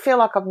definitely feel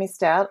like I've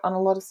missed out on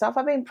a lot of stuff.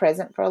 I've been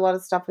present for a lot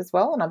of stuff as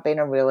well, and I've been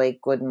a really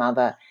good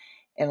mother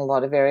in a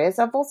lot of areas.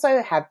 I've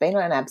also been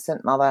an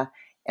absent mother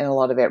in a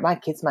lot of areas. My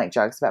kids make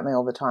jokes about me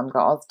all the time. Go,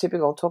 oh, it's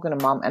typical talking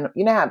to mum. And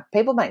you know how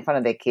people make fun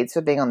of their kids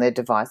for being on their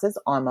devices?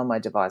 I'm on my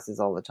devices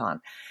all the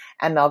time.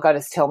 And they'll go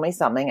to tell me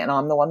something, and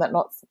I'm the one that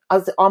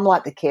I'm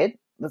like the kid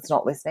that's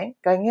not listening,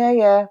 going,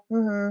 yeah,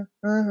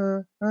 mm-hmm,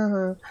 mm-hmm,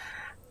 mm-hmm.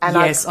 And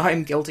yes,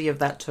 I'm guilty of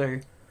that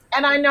too.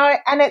 And I know,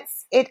 and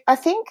I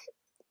think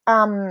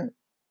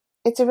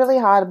it's really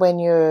hard when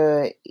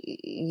you're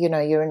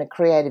in a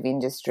creative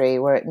industry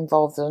where it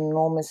involves an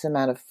enormous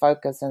amount of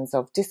focus and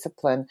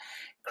self-discipline,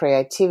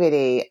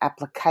 creativity,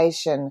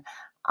 application,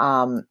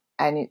 and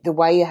the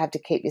way you have to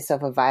keep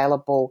yourself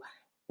available,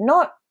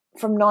 not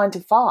from 9 to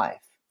 5,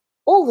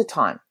 all the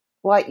time.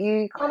 Like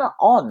you kind of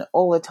on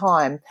all the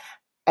time.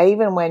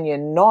 Even when you're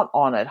not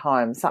on at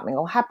home, something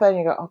will happen.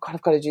 You go, oh God,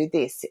 I've got to do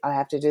this. I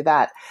have to do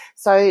that.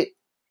 So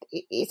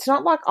it's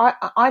not like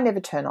I never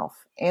turn off,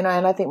 you know,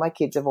 and I think my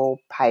kids have all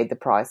paid the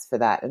price for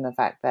that, and the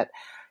fact that,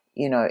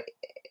 you know,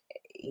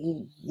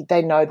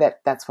 they know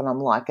that that's what I'm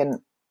like. And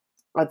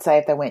I'd say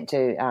if they went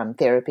to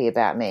therapy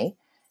about me,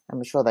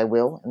 I'm sure they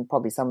will, and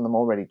probably some of them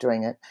already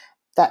doing it,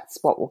 that's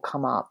what will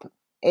come up.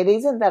 It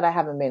isn't that I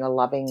haven't been a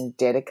loving,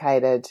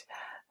 dedicated,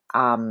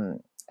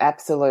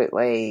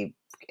 absolutely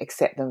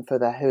accept them for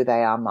who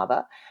they are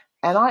mother.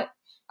 And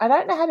I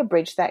don't know how to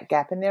bridge that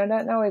gap in there. I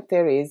don't know if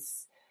there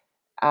is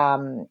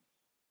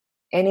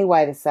any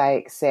way to say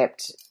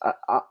except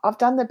I've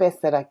done the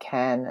best that I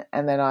can,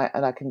 and then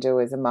I can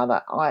do as a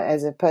mother.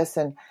 As a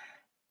person,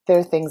 there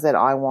are things that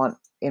I want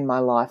in my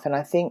life, and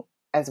I think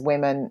as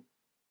women,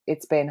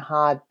 it's been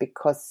hard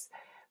because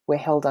we're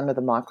held under the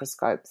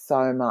microscope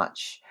so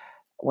much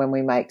when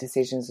we make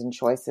decisions and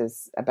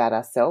choices about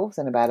ourselves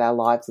and about our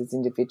lives as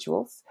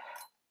individuals,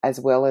 as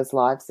well as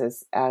lives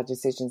as our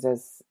decisions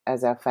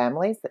as our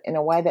families, in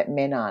a way that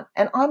men aren't.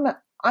 And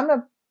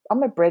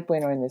I'm a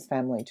breadwinner in this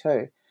family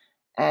too,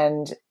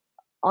 and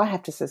I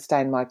have to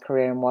sustain my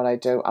career and what I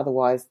do.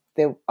 Otherwise,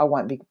 I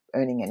won't be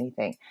earning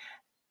anything.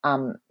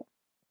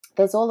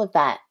 There's all of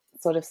that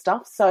sort of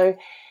stuff. So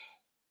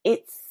I'd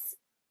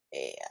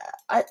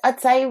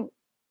say,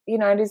 you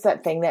know, it is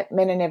that thing that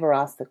men are never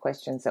asked the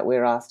questions that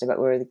we're asked about.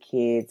 Where are the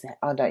kids?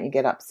 Oh, don't you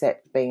get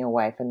upset being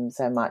away from them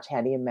so much?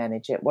 How do you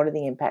manage it? What are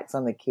the impacts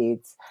on the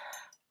kids?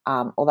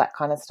 All that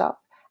kind of stuff.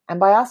 And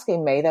by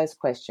asking me those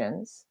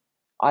questions,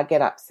 I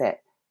get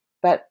upset.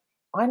 But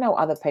I know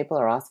other people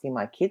are asking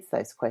my kids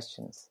those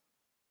questions.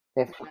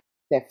 Their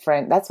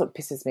friend. That's what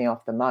pisses me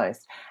off the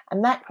most.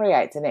 And that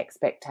creates an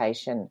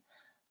expectation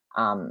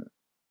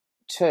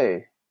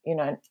too. You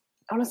know,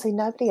 honestly,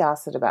 nobody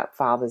asks it about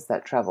fathers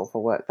that travel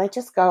for work. They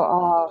just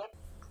go,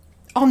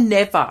 oh,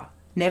 never.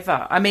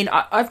 I mean,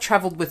 I've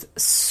travelled with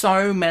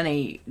so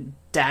many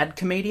dad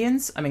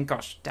comedians. I mean,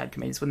 gosh, dad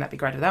comedians, wouldn't that be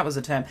great if that was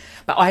a term?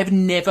 But I have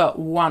never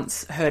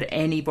once heard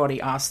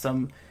anybody ask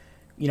them,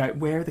 you know,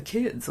 where are the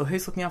kids or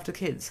who's looking after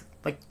kids?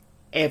 Like,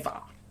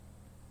 ever.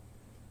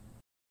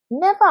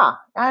 Never.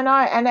 I know.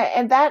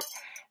 And that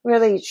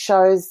really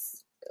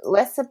shows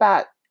less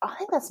about, I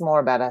think that's more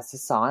about our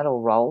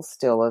societal role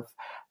still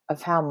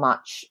of how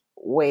much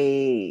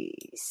we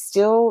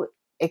still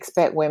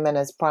expect women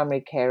as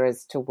primary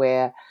carers to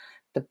wear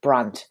the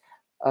brunt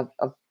of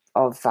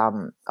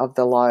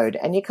the load.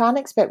 And you can't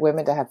expect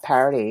women to have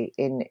parity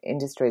in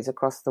industries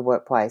across the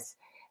workplace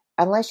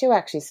unless you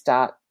actually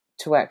start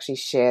to actually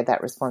share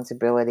that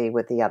responsibility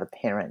with the other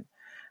parent.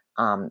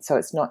 So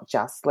it's not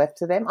just left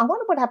to them. I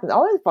wonder what happens. I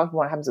always wonder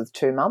what happens with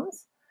two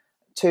mums,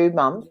 both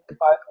working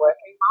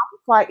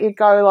mums. Like, you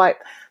go like,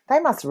 they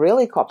must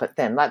really cop it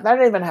then. Like, they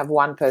don't even have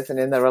one person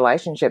in the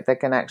relationship that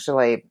can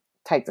actually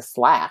take the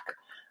slack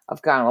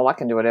of going, well, I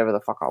can do whatever the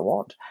fuck I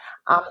want.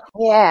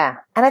 Yeah.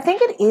 And I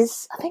think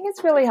it's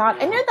really hard.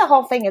 And you know, the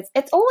whole thing is,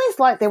 it's always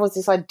like there was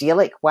this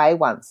idyllic way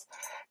once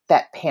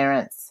that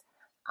parents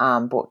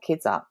brought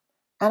kids up.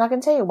 And I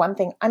can tell you one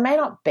thing, I may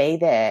not be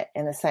there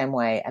in the same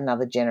way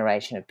another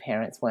generation of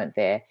parents weren't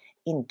there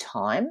in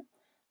time.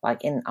 I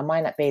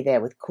might not be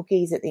there with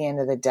cookies at the end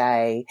of the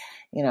day.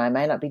 You know, I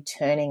may not be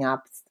turning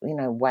up, you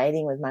know,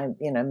 waiting with my,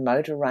 you know,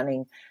 motor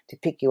running to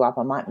pick you up.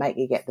 I might make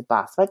you get the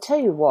bus. But I tell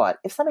you what,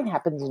 if something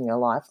happens in your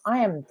life, I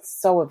am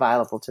so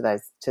available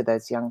to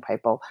those young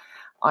people.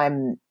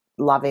 I'm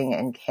loving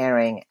and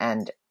caring,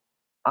 and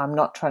I'm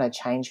not trying to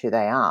change who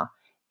they are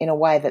in a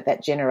way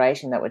that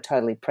generation that were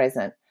totally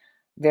present,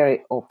 they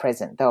were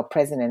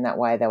present in that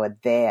way. They were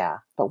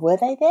there. But were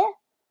they there?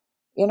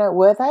 You know,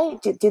 were they?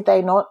 Did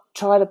they not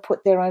try to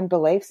put their own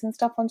beliefs and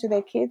stuff onto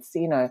their kids,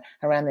 you know,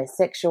 around their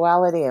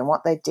sexuality and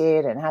what they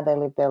did and how they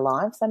lived their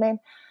lives? I mean,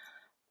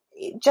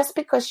 just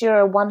because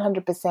you're a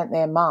 100%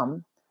 their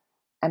mum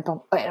and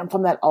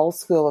from that old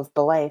school of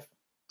belief,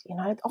 you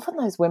know, often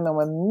those women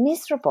were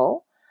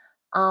miserable,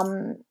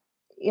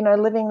 you know,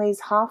 living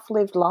these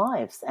half-lived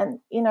lives.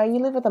 And, you know, you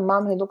live with a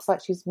mum who looks like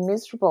she's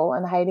miserable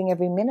and hating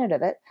every minute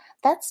of it.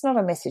 That's not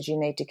a message you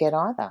need to get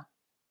either.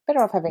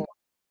 Better off having,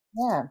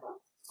 yeah.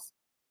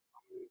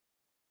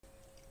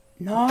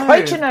 No.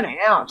 Preaching it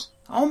out.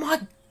 Oh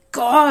my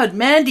God,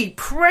 Mandy,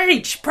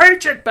 preach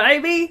it,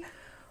 baby.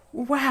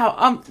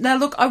 Wow. Now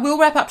look, I will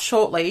wrap up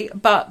shortly,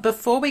 but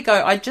before we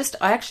go, I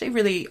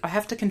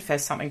have to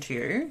confess something to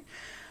you.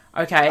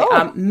 Okay.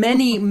 Oh.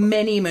 Many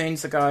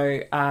moons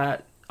ago,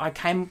 I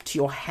came to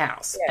your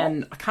house,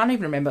 and I can't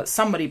even remember.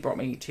 Somebody brought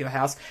me to your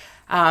house.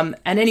 And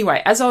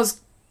anyway, as I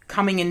was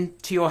coming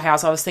into your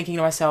house, I was thinking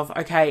to myself,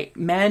 okay,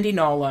 Mandy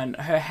Nolan,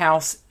 her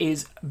house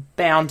is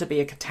bound to be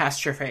a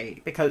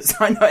catastrophe, because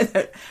I know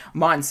that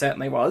mine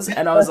certainly was.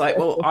 And I was like,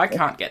 well, I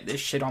can't get this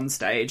shit on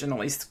stage and all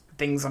these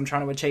things I'm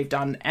trying to achieve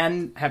done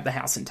and have the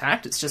house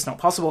intact. It's just not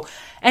possible.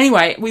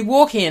 Anyway, we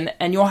walk in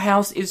and your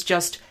house is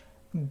just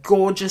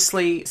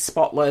gorgeously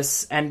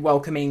spotless and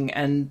welcoming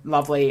and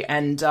lovely,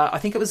 and I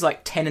think it was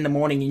like 10 in the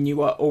morning and you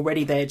were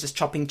already there just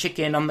chopping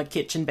chicken on the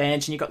kitchen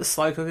bench, and you got the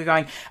slow cooker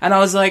going, and I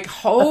was like,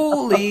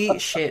 holy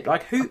shit,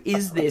 like, who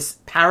is this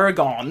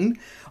paragon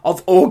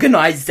of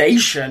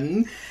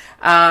organization?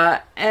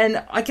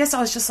 And I guess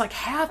I was just like,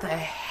 how the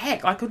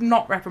heck? I could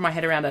not wrap my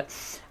head around it.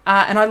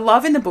 And I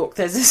love in the book,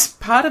 there's this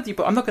part of your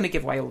book, I'm not going to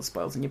give away all the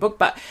spoils in your book,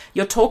 but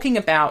you're talking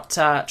about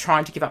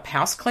trying to give up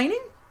house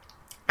cleaning.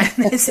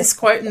 And there's this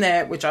quote in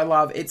there, which I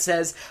love. It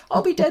says,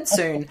 I'll be dead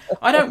soon.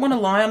 I don't want to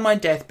lie on my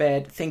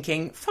deathbed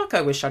thinking, fuck,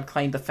 I wish I'd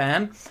cleaned the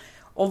fan.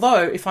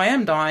 Although, if I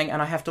am dying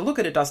and I have to look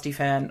at a dusty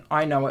fan,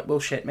 I know it will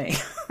shit me.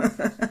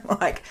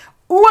 Like,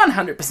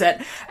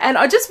 100%. And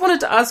I just wanted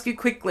to ask you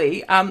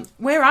quickly,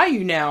 where are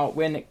you now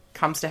when it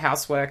comes to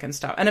housework and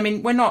stuff? And I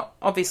mean,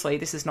 obviously,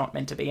 this is not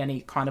meant to be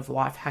any kind of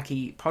life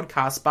hacky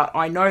podcast, but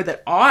I know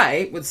that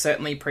I would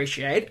certainly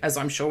appreciate, as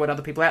I'm sure would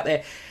other people out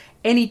there,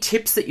 any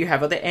tips that you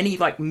have. Are there any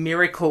like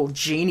miracle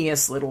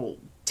genius little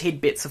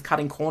tidbits of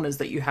cutting corners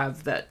that you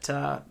have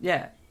that,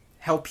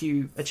 help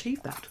you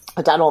achieve that?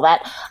 I've done all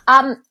that.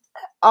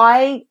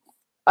 I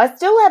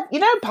still have, you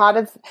know, part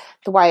of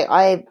the way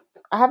I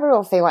have a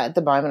real feeling like at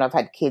the moment I've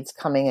had kids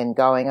coming and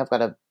going.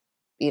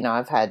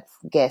 I've had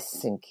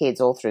guests and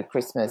kids all through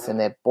Christmas and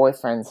their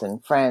boyfriends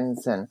and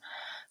friends. And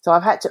so I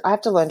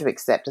have to learn to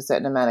accept a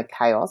certain amount of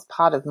chaos.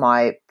 Part of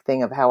my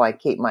thing of how I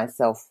keep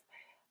myself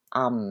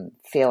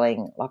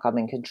feeling like I'm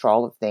in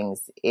control of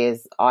things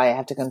is I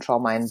have to control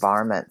my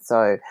environment.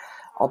 So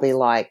I'll be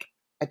like,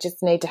 I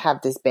just need to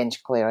have this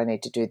bench clear. I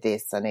need to do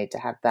this. I need to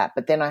have that.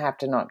 But then I have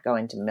to not go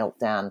into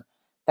meltdown.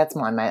 That's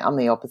my main. I'm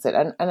the opposite.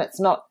 And it's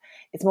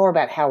more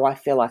about how I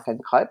feel I can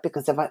cope,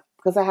 because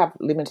because I have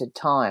limited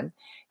time,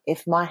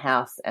 if my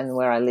house and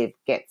where I live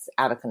gets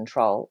out of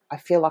control, I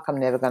feel like I'm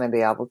never going to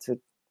be able to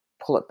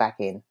pull it back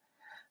in.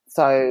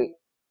 So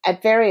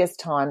at various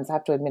times, I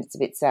have to admit it's a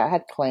bit sad. I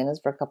had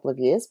cleaners for a couple of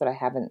years, but I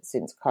haven't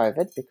since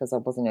COVID because I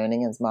wasn't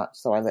earning as much,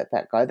 so I let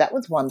that go. That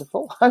was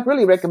wonderful. I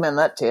really recommend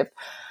that tip.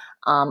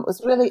 It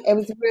was really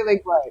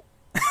great.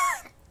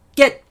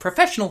 get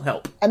professional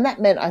help. And that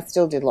meant I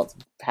still did lots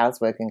of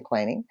housework and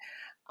cleaning.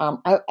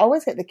 I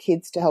always get the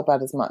kids to help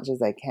out as much as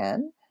they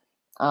can.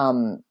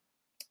 And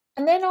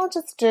then I'll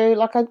just do,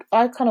 like,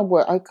 I kind of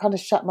work, I kind of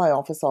shut my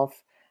office off.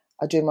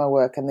 I do my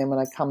work, and then when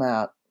I come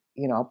out,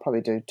 you know, I'll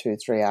probably do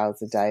 2-3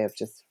 hours a day of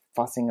just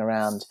fussing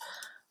around,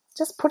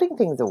 just putting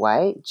things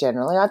away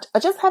generally. I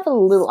just have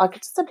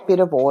just a bit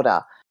of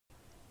order.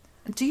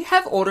 Do you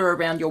have order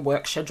around your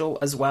work schedule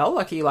as well?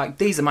 Like, are you like,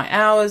 these are my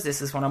hours,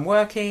 this is when I'm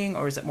working,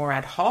 or is it more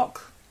ad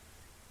hoc?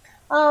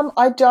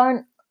 I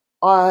don't.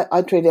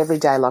 I treat every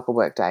day like a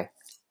work day.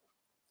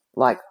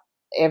 Like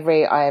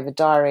I have a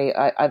diary.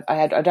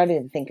 I don't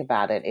even think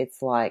about it.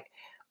 It's like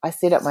I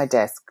sit at my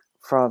desk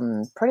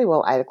from pretty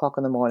well 8 o'clock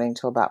in the morning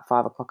till about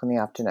 5 o'clock in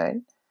the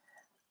afternoon.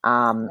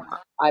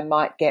 I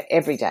might get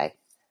every day,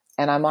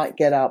 and I might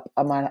get up.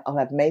 I'll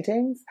have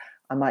meetings.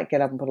 I might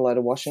get up and put a load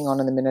of washing on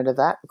in the minute of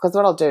that, because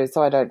what I'll do,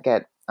 so I don't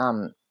get,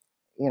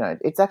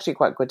 it's actually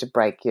quite good to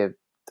break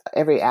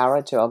every hour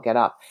or two. I'll get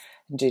up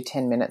and do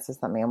 10 minutes or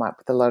something. I might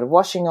put a load of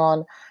washing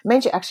on. It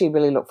means you actually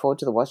really look forward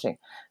to the washing.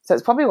 So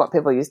it's probably what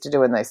people used to do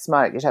when they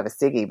smoke. You'd have a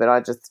ciggy, but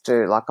I just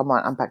do, like, I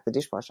might unpack the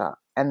dishwasher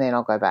and then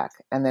I'll go back,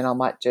 and then I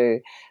might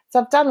do. So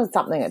I've done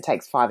something that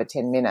takes 5 or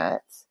 10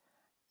 minutes.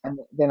 And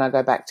then I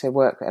go back to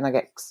work and I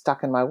get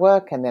stuck in my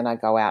work, and then I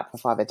go out for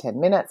 5 or 10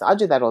 minutes. I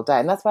do that all day,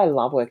 and that's why I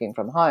love working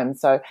from home.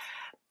 So,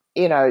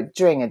 you know,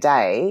 during a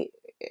day,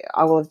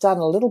 I will have done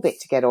a little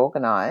bit to get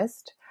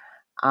organised,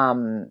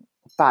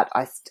 but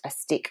I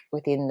stick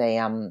within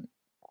the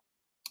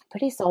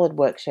pretty solid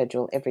work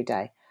schedule every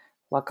day.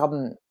 Like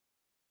I'm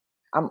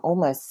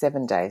almost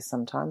 7 days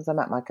sometimes. I'm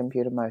at my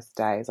computer most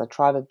days. What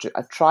I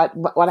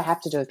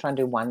have to do is try and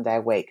do 1 day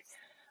a week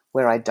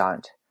where I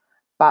don't.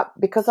 But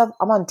because I'm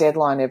on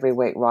deadline every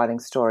week writing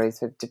stories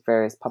for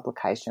various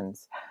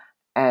publications,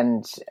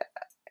 and,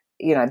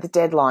 you know, the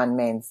deadline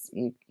means,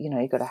 you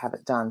got to have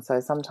it done. So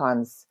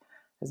sometimes,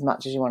 as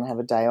much as you want to have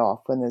a day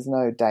off, when there's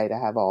no day to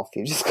have off,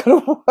 you just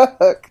got to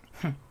work.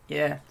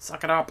 Yeah,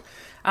 suck it up.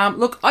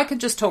 Look, I could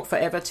just talk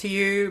forever to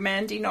you,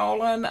 Mandy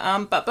Nolan.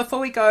 But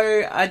before we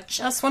go, I've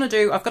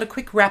got a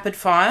quick rapid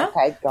fire.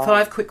 Okay, go on.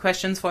 5 quick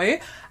questions for you.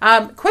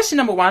 Question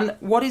number 1,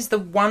 what is the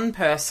one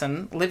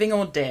person, living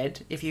or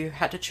dead, if you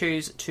had to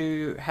choose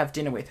to have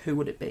dinner with, who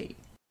would it be?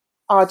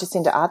 Oh,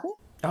 Jacinda Ardern?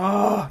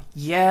 Oh,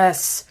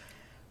 yes.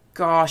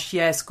 Gosh,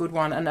 yes, good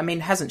one. And I mean,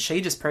 hasn't she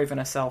just proven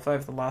herself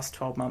over the last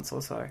 12 months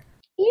or so?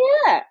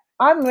 Yeah,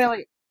 I'm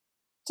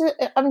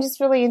just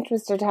really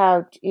interested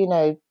how, you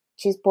know,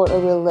 she's brought a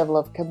real level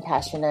of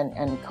compassion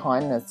and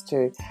kindness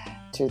to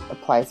a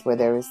place where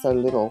there is so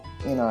little,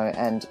 you know,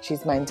 and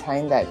she's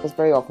maintained that, because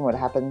very often what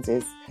happens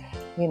is,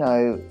 you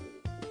know,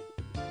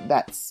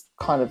 that's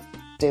kind of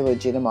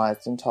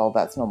delegitimized and told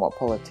that's not what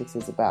politics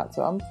is about.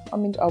 So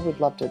I would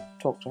love to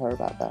talk to her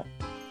about that.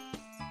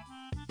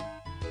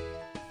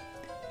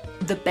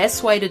 The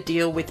best way to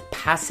deal with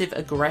passive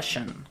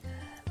aggression?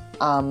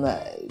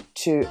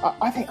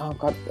 I think, oh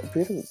God, it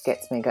really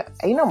gets me.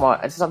 You know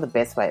what? It's not the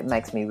best way. It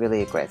makes me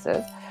really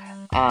aggressive.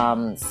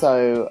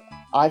 So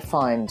I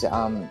find,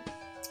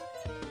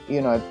 you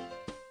know,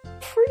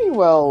 pretty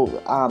well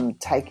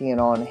taking it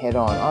on head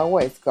on. I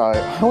always go,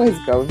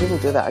 when people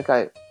do that,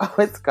 I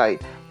always go,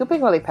 you're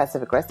being really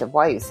passive aggressive.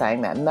 Why are you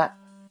saying that? And that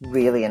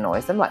really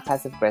annoys them. Like,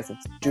 passive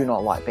aggressives do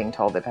not like being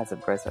told they're passive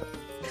aggressive.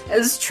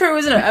 It's true,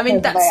 isn't it? I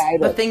mean, that's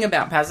the thing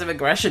about passive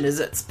aggression, is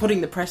it's putting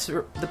the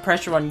pressure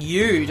on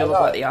you to look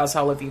like the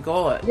asshole if you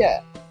call it.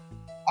 Yeah.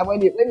 And when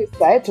you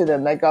say it to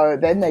them, they go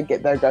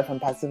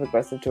from passive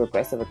aggressive to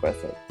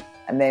aggressive.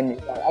 And then you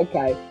go,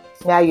 okay,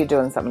 now you're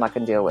doing something I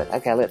can deal with.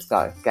 Okay, let's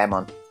go. Game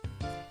on.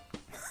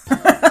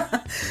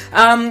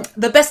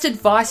 The best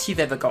advice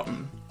you've ever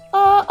gotten?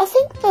 I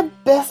think the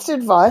best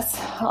advice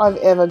I've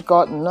ever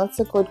gotten, that's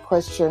a good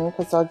question,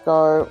 because I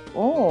go,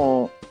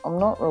 I'm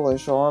not really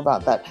sure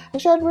about that.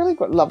 Actually, I had a really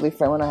lovely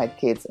friend when I had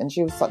kids, and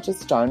she was such a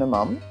stoner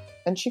mum.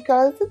 And she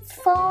goes, it's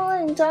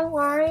fine, don't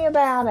worry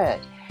about it.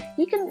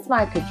 You can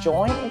smoke a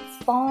joint, it's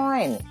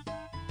fine.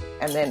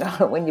 And then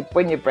when you're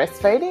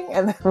breastfeeding,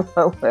 and then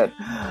I went,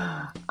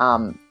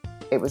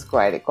 it was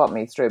great. It got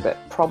me through, but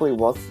probably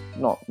was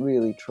not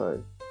really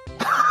true.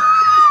 But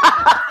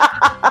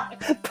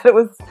it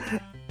was,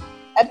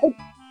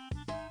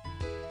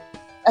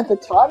 at the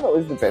time, it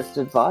was the best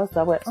advice.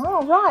 I went,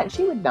 oh, right,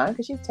 she would know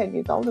because she's 10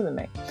 years older than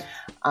me.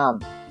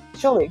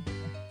 Surely.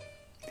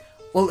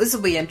 Well, this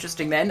will be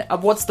interesting then.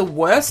 What's the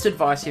worst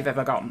advice you've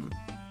ever gotten?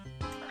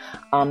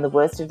 The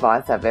worst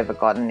advice I've ever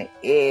gotten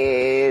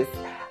is,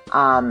 it's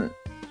a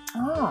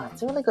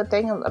really good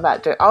thing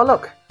about doing. Oh,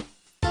 look,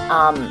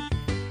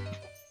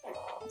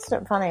 it's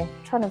not funny. I'm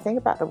trying to think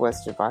about the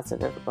worst advice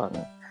I've ever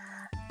gotten.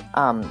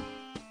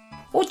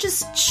 Or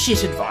just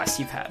shit advice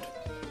you've had.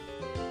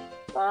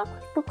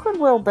 It could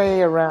well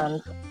be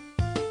around.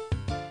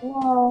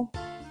 Well,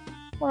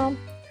 I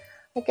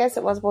guess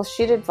it was. Well,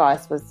 shit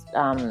advice was,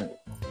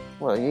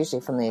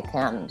 usually from the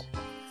accountant.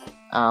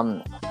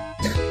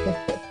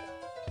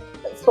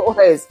 It's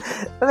always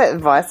that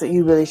advice that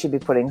you really should be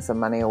putting some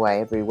money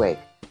away every week.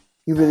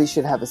 You really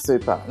should have a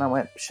super. And I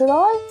went, should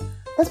I?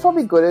 that's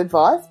probably good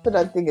advice, but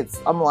I think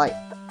I'm like,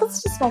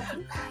 it's just not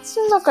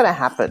going to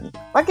happen.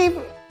 Like, it's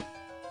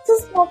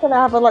just not going to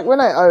happen. Like, when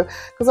I owe,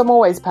 because I'm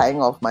always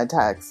paying off my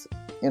tax,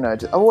 I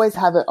always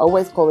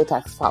call the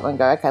tax department and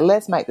go, okay,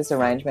 let's make this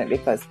arrangement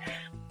because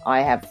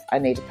I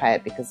need to pay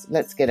it, because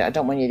let's get it. I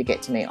don't want you to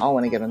get to me. I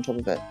want to get on top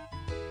of it.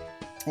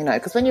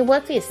 Because when you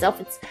work for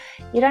yourself,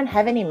 you don't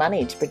have any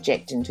money to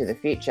project into the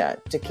future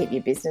to keep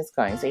your business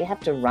going. So you have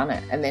to run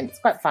it. And then it's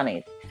quite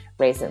funny.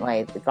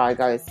 Recently, the guy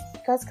goes,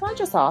 can I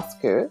just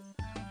ask you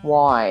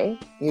why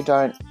we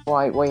have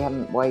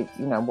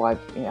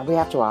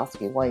to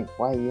ask you why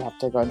you have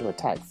to go into a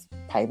tax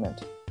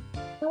payment?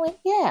 I went,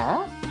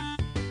 yeah.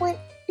 I went,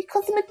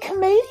 because I'm a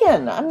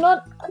comedian. I'm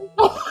not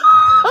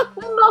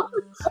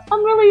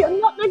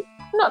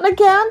an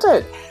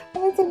accountant.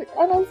 And I said,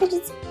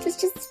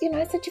 it's just,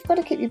 I said, you've got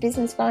to keep your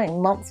business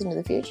going months into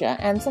the future.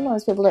 And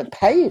sometimes people don't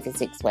pay you for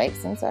 6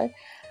 weeks. And I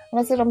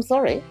said, I'm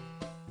sorry.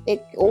 I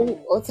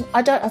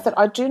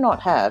do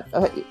not have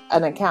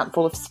an account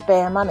full of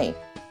spare money.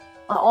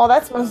 Oh,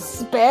 that's my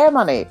spare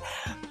money.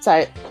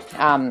 So,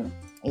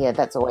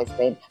 that's always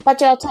been.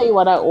 But I'll tell you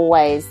what,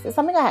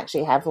 something I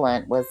actually have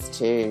learnt was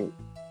to,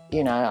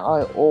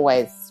 I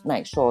always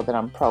make sure that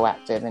I'm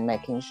proactive in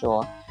making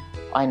sure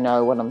I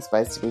know what I'm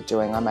supposed to be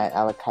doing. I make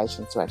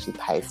allocations to actually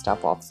pay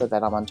stuff off so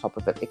that I'm on top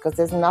of it, because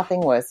there's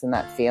nothing worse than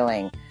that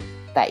feeling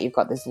that you've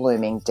got this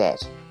looming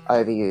debt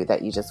over you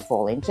that you just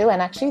fall into. And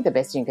actually the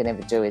best thing you can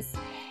ever do is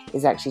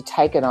actually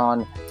take it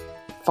on,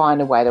 find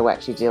a way to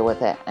actually deal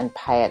with it and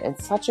pay it.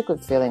 It's such a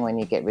good feeling when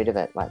you get rid of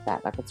it like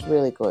that. Like, it's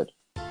really good.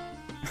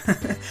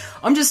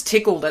 I'm just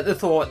tickled at the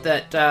thought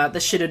that the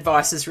shit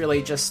advice is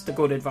really just the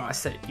good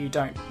advice that you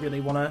don't really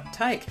want to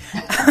take.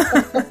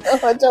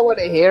 I don't want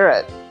to hear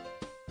it.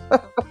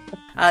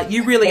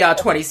 You really are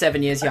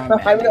 27 years young,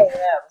 Mandy. I really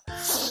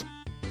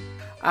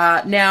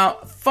am. Now,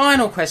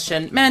 final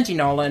question. Mandy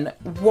Nolan,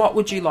 what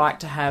would you like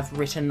to have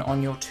written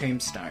on your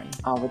tombstone?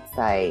 I would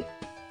say,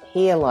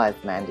 here lies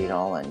Mandy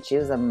Nolan. She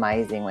was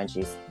amazing when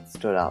she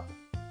stood up.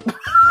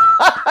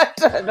 I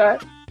don't know.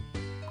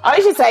 I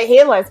should say,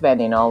 here lies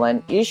Mandy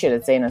Nolan. You should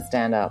have seen her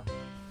stand up.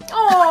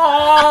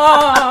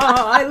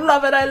 Oh, I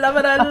love it. I love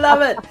it. I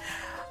love it.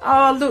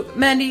 Oh, look,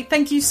 Mandy,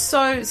 thank you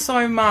so,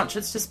 so much.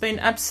 It's just been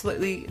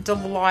absolutely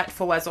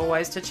delightful, as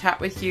always, to chat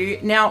with you.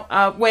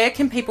 Now, where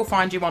can people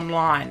find you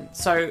online?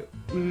 So,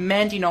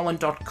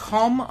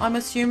 mandynolan.com, I'm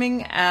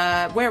assuming.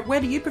 Where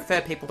do you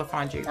prefer people to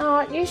find you?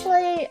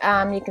 Usually,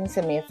 you can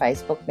send me a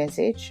Facebook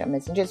message. I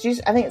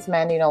think it's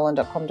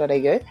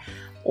mandynolan.com.au.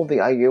 Or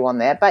the OU on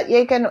there. But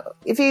you can,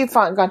 if you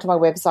go onto my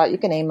website, you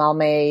can email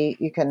me.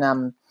 You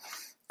can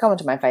go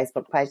onto my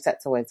Facebook page.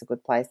 That's always a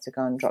good place to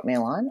go and drop me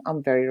a line.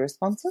 I'm very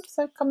responsive,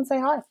 so come and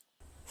say hi.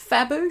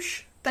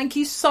 Faboosh. Thank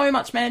you so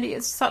much, Mandy.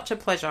 It's such a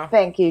pleasure.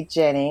 Thank you,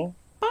 Jenny.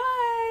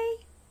 Bye.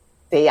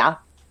 See ya.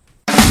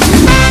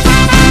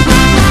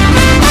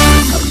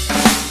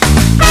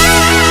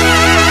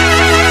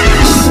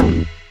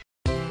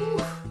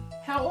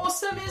 How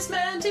awesome is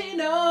Mandy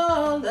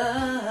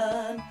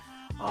Nolan?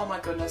 Oh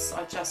my goodness,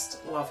 I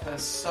just love her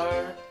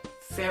so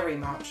very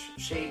much.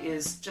 She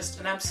is just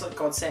an absolute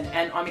godsend,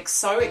 and I'm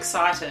so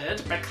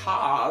excited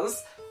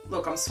because,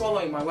 look, I'm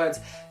swallowing my words.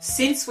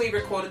 Since we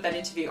recorded that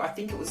interview, I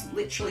think it was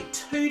literally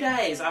 2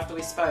 days after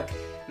we spoke,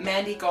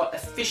 Mandy got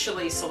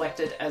officially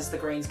selected as the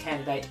Greens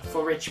candidate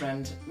for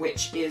Richmond,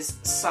 which is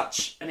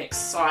such an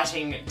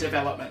exciting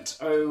development.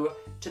 O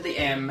to the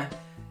M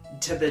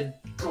to the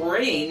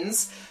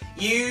Greens.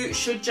 You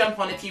should jump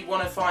on if you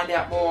want to find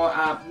out more,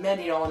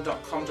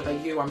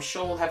 mandynolan.com.au. I'm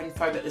sure we'll have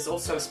info, but there's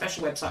also a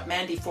special website,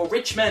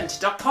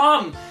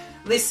 mandyforrichmond.com.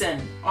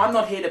 Listen, I'm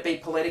not here to be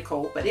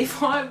political, but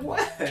if I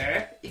were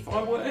here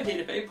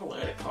to be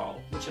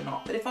political, which I'm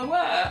not, but if I were,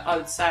 I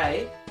would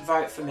say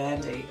vote for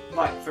Mandy,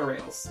 like for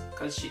reals,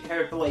 because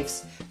her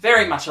beliefs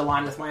very much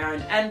align with my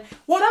own. And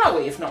what are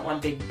we if not one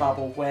big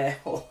bubble where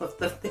all of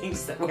the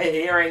things that we're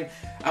hearing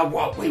are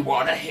what we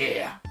want to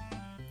hear?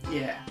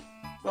 Yeah.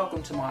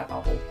 Welcome to my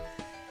bubble.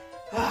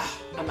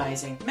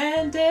 Amazing.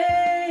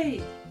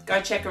 Mandy!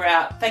 Go check her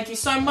out. Thank you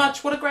so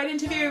much. What a great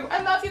interview.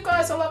 I love you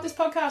guys. I love this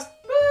podcast.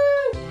 Woo!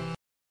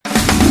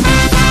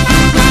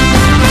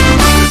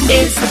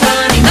 It's the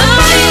Funny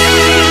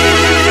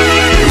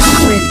Mummies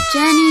with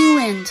Jenny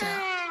Winter.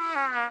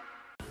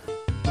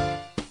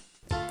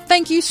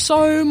 Thank you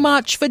so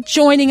much for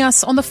joining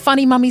us on the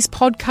Funny Mummies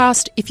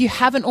podcast. If you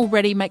haven't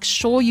already, make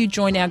sure you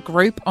join our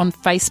group on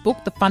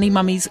Facebook, the Funny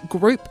Mummies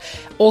group.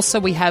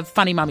 Also, we have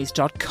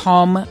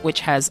funnymummies.com,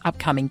 which has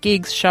upcoming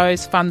gigs,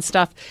 shows, fun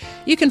stuff.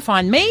 You can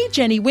find me,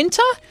 Jenny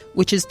Winter,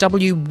 which is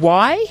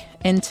WYNTERY,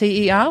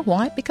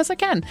 because I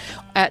can,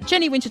 at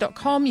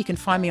jennywinter.com. You can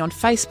find me on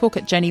Facebook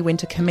at Jenny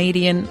Winter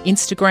Comedian,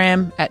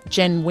 Instagram at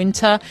Jen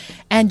Winter,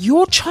 and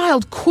your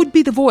child could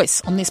be the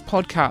voice on this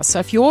podcast. So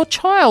if your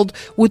child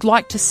would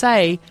like to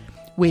say,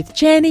 with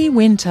Jenny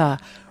Winter,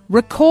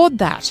 record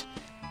that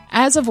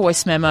as a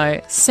voice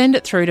memo, send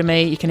it through to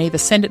me. You can either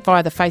send it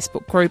via the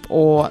Facebook group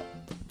or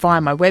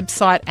via my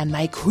website, and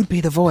they could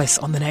be the voice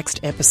on the next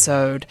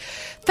episode.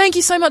 Thank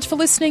you so much for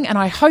listening, and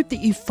I hope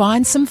that you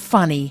find some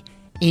funny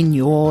in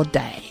your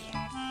day.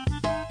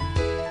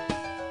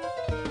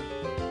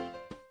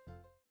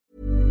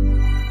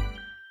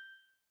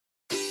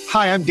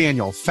 Hi, I'm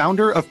Daniel,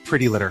 founder of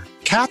Pretty Litter.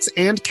 Cats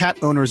and cat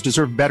owners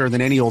deserve better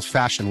than any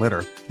old-fashioned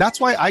litter. That's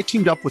why I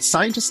teamed up with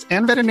scientists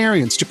and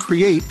veterinarians to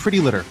create Pretty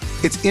Litter.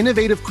 Its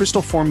innovative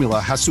crystal formula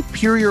has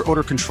superior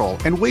odor control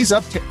and weighs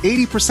up to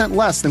 80%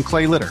 less than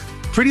clay litter.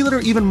 Pretty Litter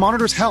even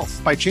monitors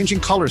health by changing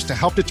colors to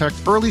help detect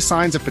early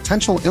signs of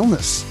potential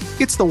illness.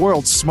 It's the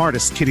world's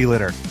smartest kitty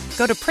litter.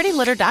 Go to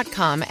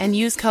prettylitter.com and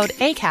use code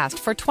ACAST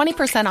for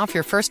 20% off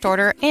your first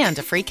order and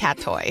a free cat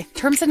toy.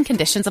 Terms and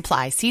conditions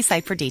apply. See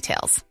site for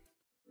details.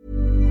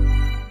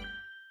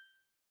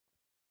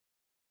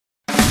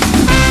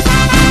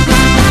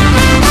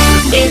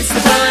 It's the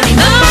Funny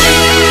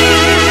Moment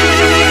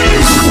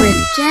with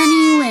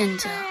Jenny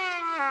Winter.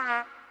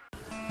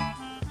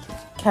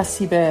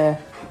 Cassie Bear,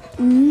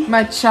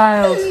 my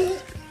child,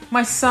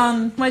 my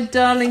son, my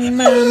darling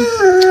man.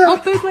 Oh,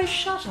 Buble,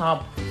 shut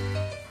up.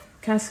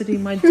 Cassidy,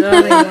 my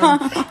darling one,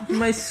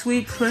 my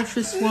sweet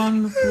precious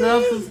one,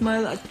 love of my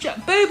life.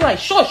 Buble,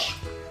 shush!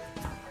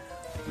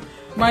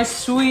 My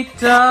sweet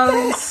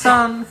darling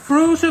son,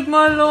 fruit of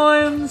my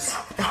loins,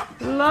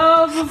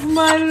 love of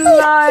my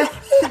life.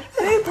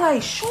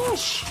 Buble,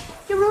 shush!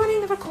 You're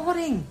ruining the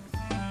recording.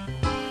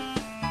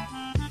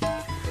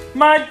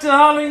 My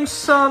darling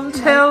son,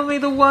 tell me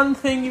the one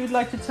thing you would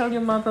like to tell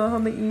your mother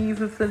on the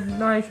eve of the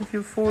night of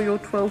your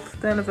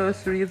 12th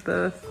anniversary of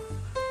birth.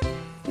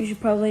 We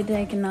should probably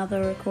take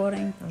another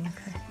recording.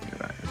 Okay, you're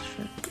right,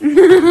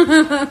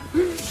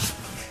 that's shit.